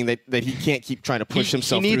admitting that he can't keep trying to push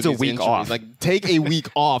himself he needs through a week injuries. off. Like, take a week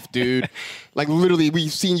off, dude. Like, literally,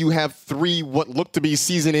 we've seen you have 3 what look to be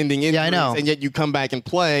season-ending injuries, I know. and yet you come back and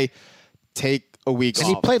play. Take a week off.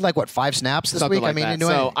 And he played 5 snaps this Something week? like I mean, that.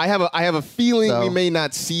 So I have a feeling we So- may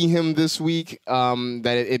not see him this week.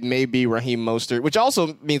 That it may be Raheem Mostert, which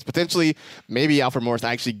also means potentially maybe Alfred Morris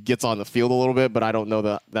actually gets on the field a little bit, but I don't know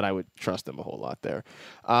that I would trust him a whole lot there.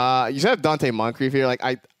 You should have Dante Moncrief here.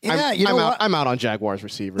 I'm out on Jaguars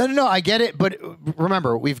receiver. No, I get it. But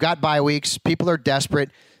remember, we've got bye weeks. People are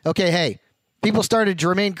desperate. Okay, hey. People started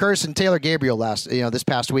Jermaine Kearse and Taylor Gabriel this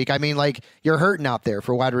past week. I mean, you're hurting out there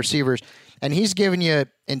for wide receivers. And he's giving you,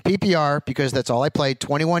 in PPR, because that's all I played,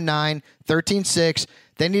 21-9, 13-6.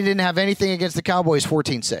 Then he didn't have anything against the Cowboys,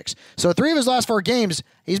 14-6. So 3 of his last 4 games,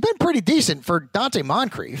 he's been pretty decent for Dante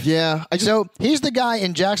Moncrief. Yeah. So he's the guy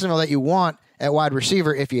in Jacksonville that you want at wide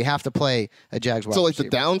receiver if you have to play a Jags wide receiver. So, the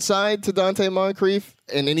downside to Dante Moncrief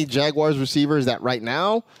and any Jaguars receiver is that right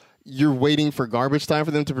now, you're waiting for garbage time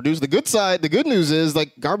for them to produce. The good news is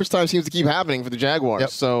garbage time seems to keep happening for the Jaguars. Yep.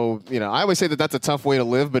 So, I always say that that's a tough way to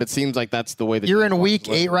live, but it seems like that's the way that you're in week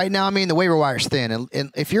 8 right now. I mean, the waiver wire's thin.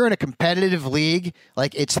 And if you're in a competitive league,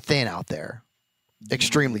 it's thin out there.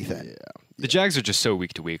 Extremely thin. Yeah. The Jags are just so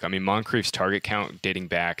week to week. I mean, Moncrief's target count dating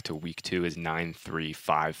back to week 2 is 9, 3,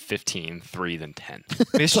 5, 15, 3, then 10.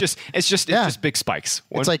 It's just big spikes.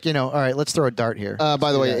 It's all right, let's throw a dart here.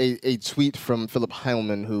 By the way, a tweet from Philip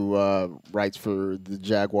Heilman, who writes for the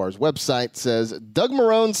Jaguars website, says, Doug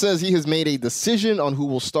Marrone says he has made a decision on who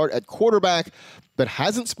will start at quarterback, but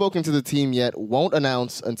hasn't spoken to the team yet, won't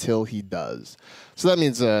announce until he does. So that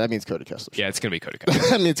means Cody Kessler. Yeah, it's going to be Cody Kessler.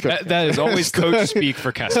 That means Cody that is always coach speak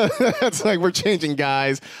for Kessler. It's we're changing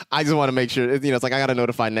guys. I just want to make sure. It's I got to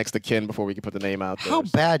notify next of kin before we can put the name out there. How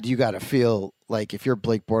bad do you got to feel if you're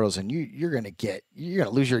Blake Bortles and you're going to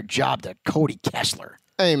lose your job to Cody Kessler?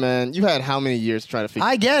 Hey, man, you had how many years to try to figure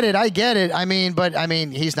I get it. I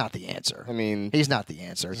mean, he's not the answer. He's not the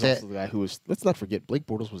answer. He's also the guy who was, let's not forget, Blake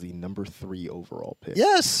Bortles was the number 3 overall pick.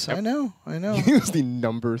 Yes, yep. I know. He was the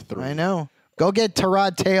number 3. I know. Go get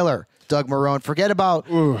Tyrod Taylor, Doug Marrone. Forget about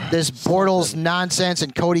this Bortles nonsense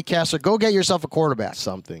and Cody Kessler. Go get yourself a quarterback.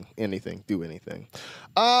 Something. Anything. Do anything.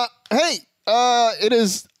 It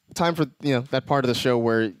is time for that part of the show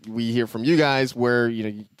where we hear from you guys where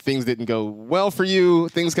things didn't go well for you,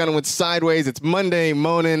 things kind of went sideways. It's Monday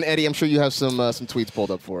morning. Eddie, I'm sure you have some tweets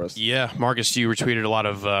pulled up for us. Yeah, Marcus, you retweeted a lot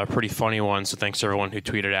of pretty funny ones, so thanks to everyone who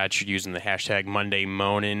tweeted at you using the hashtag Monday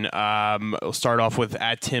Moanin'. We'll start off with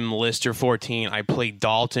at Tim Lister 14. I played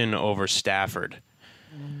Dalton over Stafford.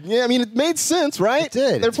 Yeah, it made sense, right? It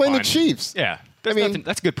did. They're playing fine. the Chiefs. Yeah.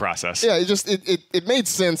 That's a good process. Yeah, it made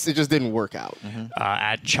sense. It just didn't work out. Mm-hmm.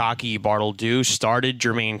 At Chalky Bartledew started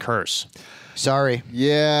Jermaine Kearse. Sorry.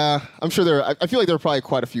 Yeah, I'm sure I feel like there are probably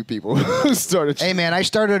quite a few people who started. Hey, man, I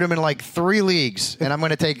started him in 3 leagues, and I'm going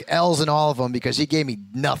to take L's in all of them because he gave me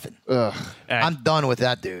nothing. Ugh. I'm done with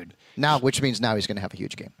that dude. Now, which means now he's going to have a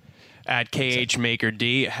huge game. At KH Maker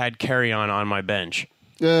D, had Carry on my bench.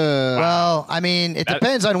 Well, it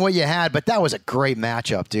depends on what you had, but that was a great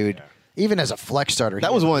matchup, dude. Yeah. Even as a flex starter.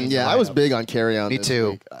 That was one, I was big on Carry on. Me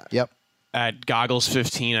too. Yep. At Goggles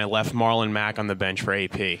 15, I left Marlon Mack on the bench for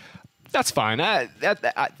AP. That's fine. That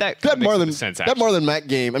makes Marlon sense. That Marlon Mack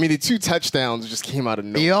game. The 2 touchdowns just came out of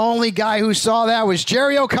nowhere. The only guy who saw that was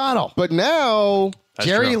Jerry O'Connell. But now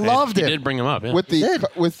Jerry loved it. He did bring him up. Yeah.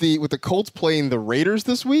 With the Colts playing the Raiders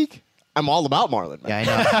this week. I'm all about Marlon Mack.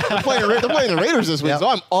 Yeah, I know. they're playing the Raiders this week, so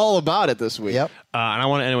I'm all about it this week. Yep. And I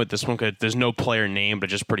want to end with this one because there's no player name, but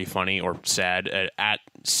just pretty funny or sad. At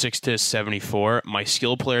 6 to 74, my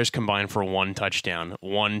skill players combined for 1 touchdown.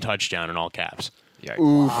 1 touchdown in all caps. Yeah.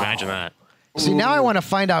 Imagine that. See, now I want to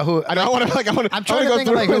find out who. I'm trying to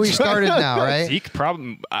think who he started now, right?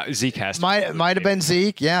 Zeke has to. Might have been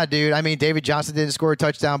Zeke. Yeah, dude. David Johnson didn't score a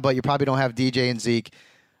touchdown, but you probably don't have DJ and Zeke.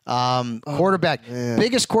 Quarterback,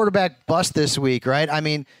 biggest quarterback bust this week, right?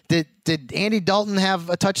 Did Andy Dalton have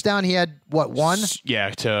a touchdown? He had what, 1? Yeah,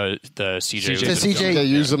 to the CJ. CJ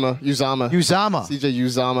Uzama. Uzama. CJ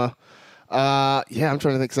Uzama. Yeah, I'm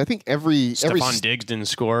trying to think because I think every Diggs didn't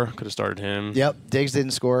score. Could have started him. Yep, Diggs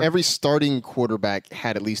didn't score. Every starting quarterback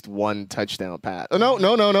had at least one touchdown pass. Oh,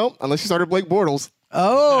 no. Unless you started Blake Bortles.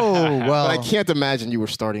 Oh, well. But I can't imagine you were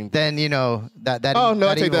starting. Then, that Oh, no,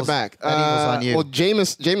 I take Eagles, that back. That Eagles on you. Well,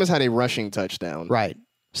 Jameis had a rushing touchdown. Right.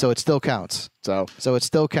 So it still counts. So it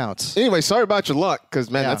still counts. Anyway, sorry about your luck because,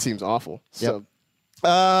 man, that seems awful. So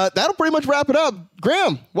that'll pretty much wrap it up.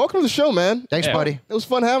 Graham, welcome to the show, man. Thanks, buddy. It was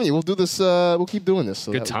fun having you. We'll do this. We'll keep doing this.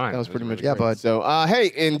 So Good time. That was pretty much Yeah, great. bud. So,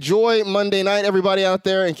 hey, enjoy Monday night, everybody out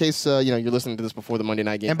there, in case, you're listening to this before the Monday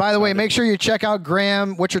night game. And by the way, make sure you check out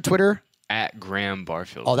Graham. What's your Twitter? At Graham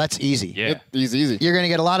Barfield. Oh, that's easy. Yeah. Easy. You're going to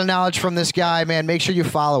get a lot of knowledge from this guy, man. Make sure you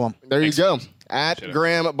follow him. There you go. At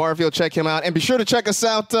Graham Barfield. Check him out. And be sure to check us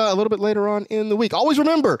out a little bit later on in the week. Always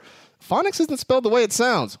remember, phonics isn't spelled the way it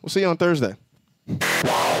sounds. We'll see you on Thursday.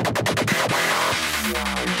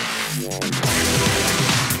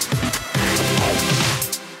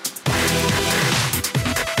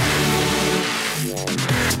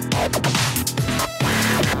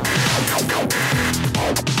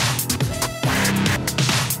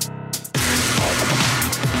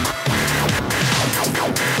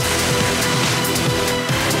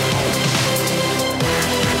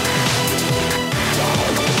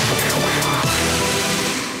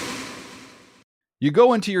 You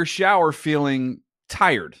go into your shower feeling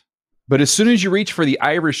tired, but as soon as you reach for the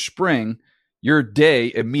Irish Spring, your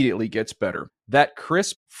day immediately gets better. That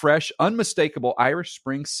crisp, fresh, unmistakable Irish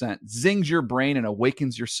Spring scent zings your brain and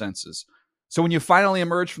awakens your senses. So when you finally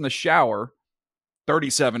emerge from the shower,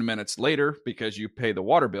 37 minutes later, because you pay the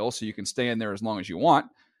water bill so you can stay in there as long as you want,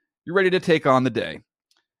 you're ready to take on the day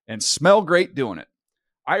and smell great doing it.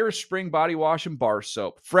 Irish Spring Body Wash and Bar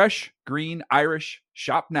Soap. Fresh, green, Irish.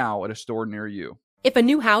 Shop now at a store near you. If a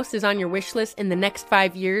new house is on your wish list in the next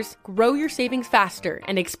 5 years, grow your savings faster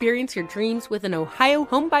and experience your dreams with an Ohio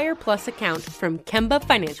Homebuyer Plus account from Kemba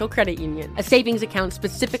Financial Credit Union. A savings account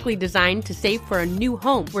specifically designed to save for a new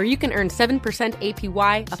home where you can earn 7%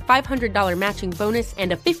 APY, a $500 matching bonus,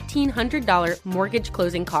 and a $1,500 mortgage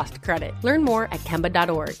closing cost credit. Learn more at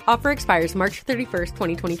Kemba.org. Offer expires March 31st,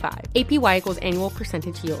 2025. APY equals annual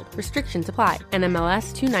percentage yield. Restrictions apply.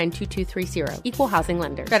 NMLS 292230. Equal housing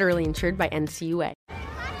lender. Federally insured by NCUA.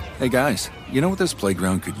 Hey guys, you know what this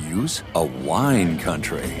playground could use? A wine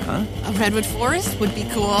country, huh? A redwood forest would be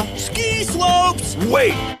cool. Ski slopes!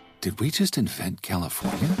 Wait! Did we just invent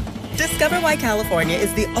California? Discover why California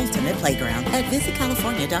is the ultimate playground at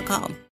visitcalifornia.com.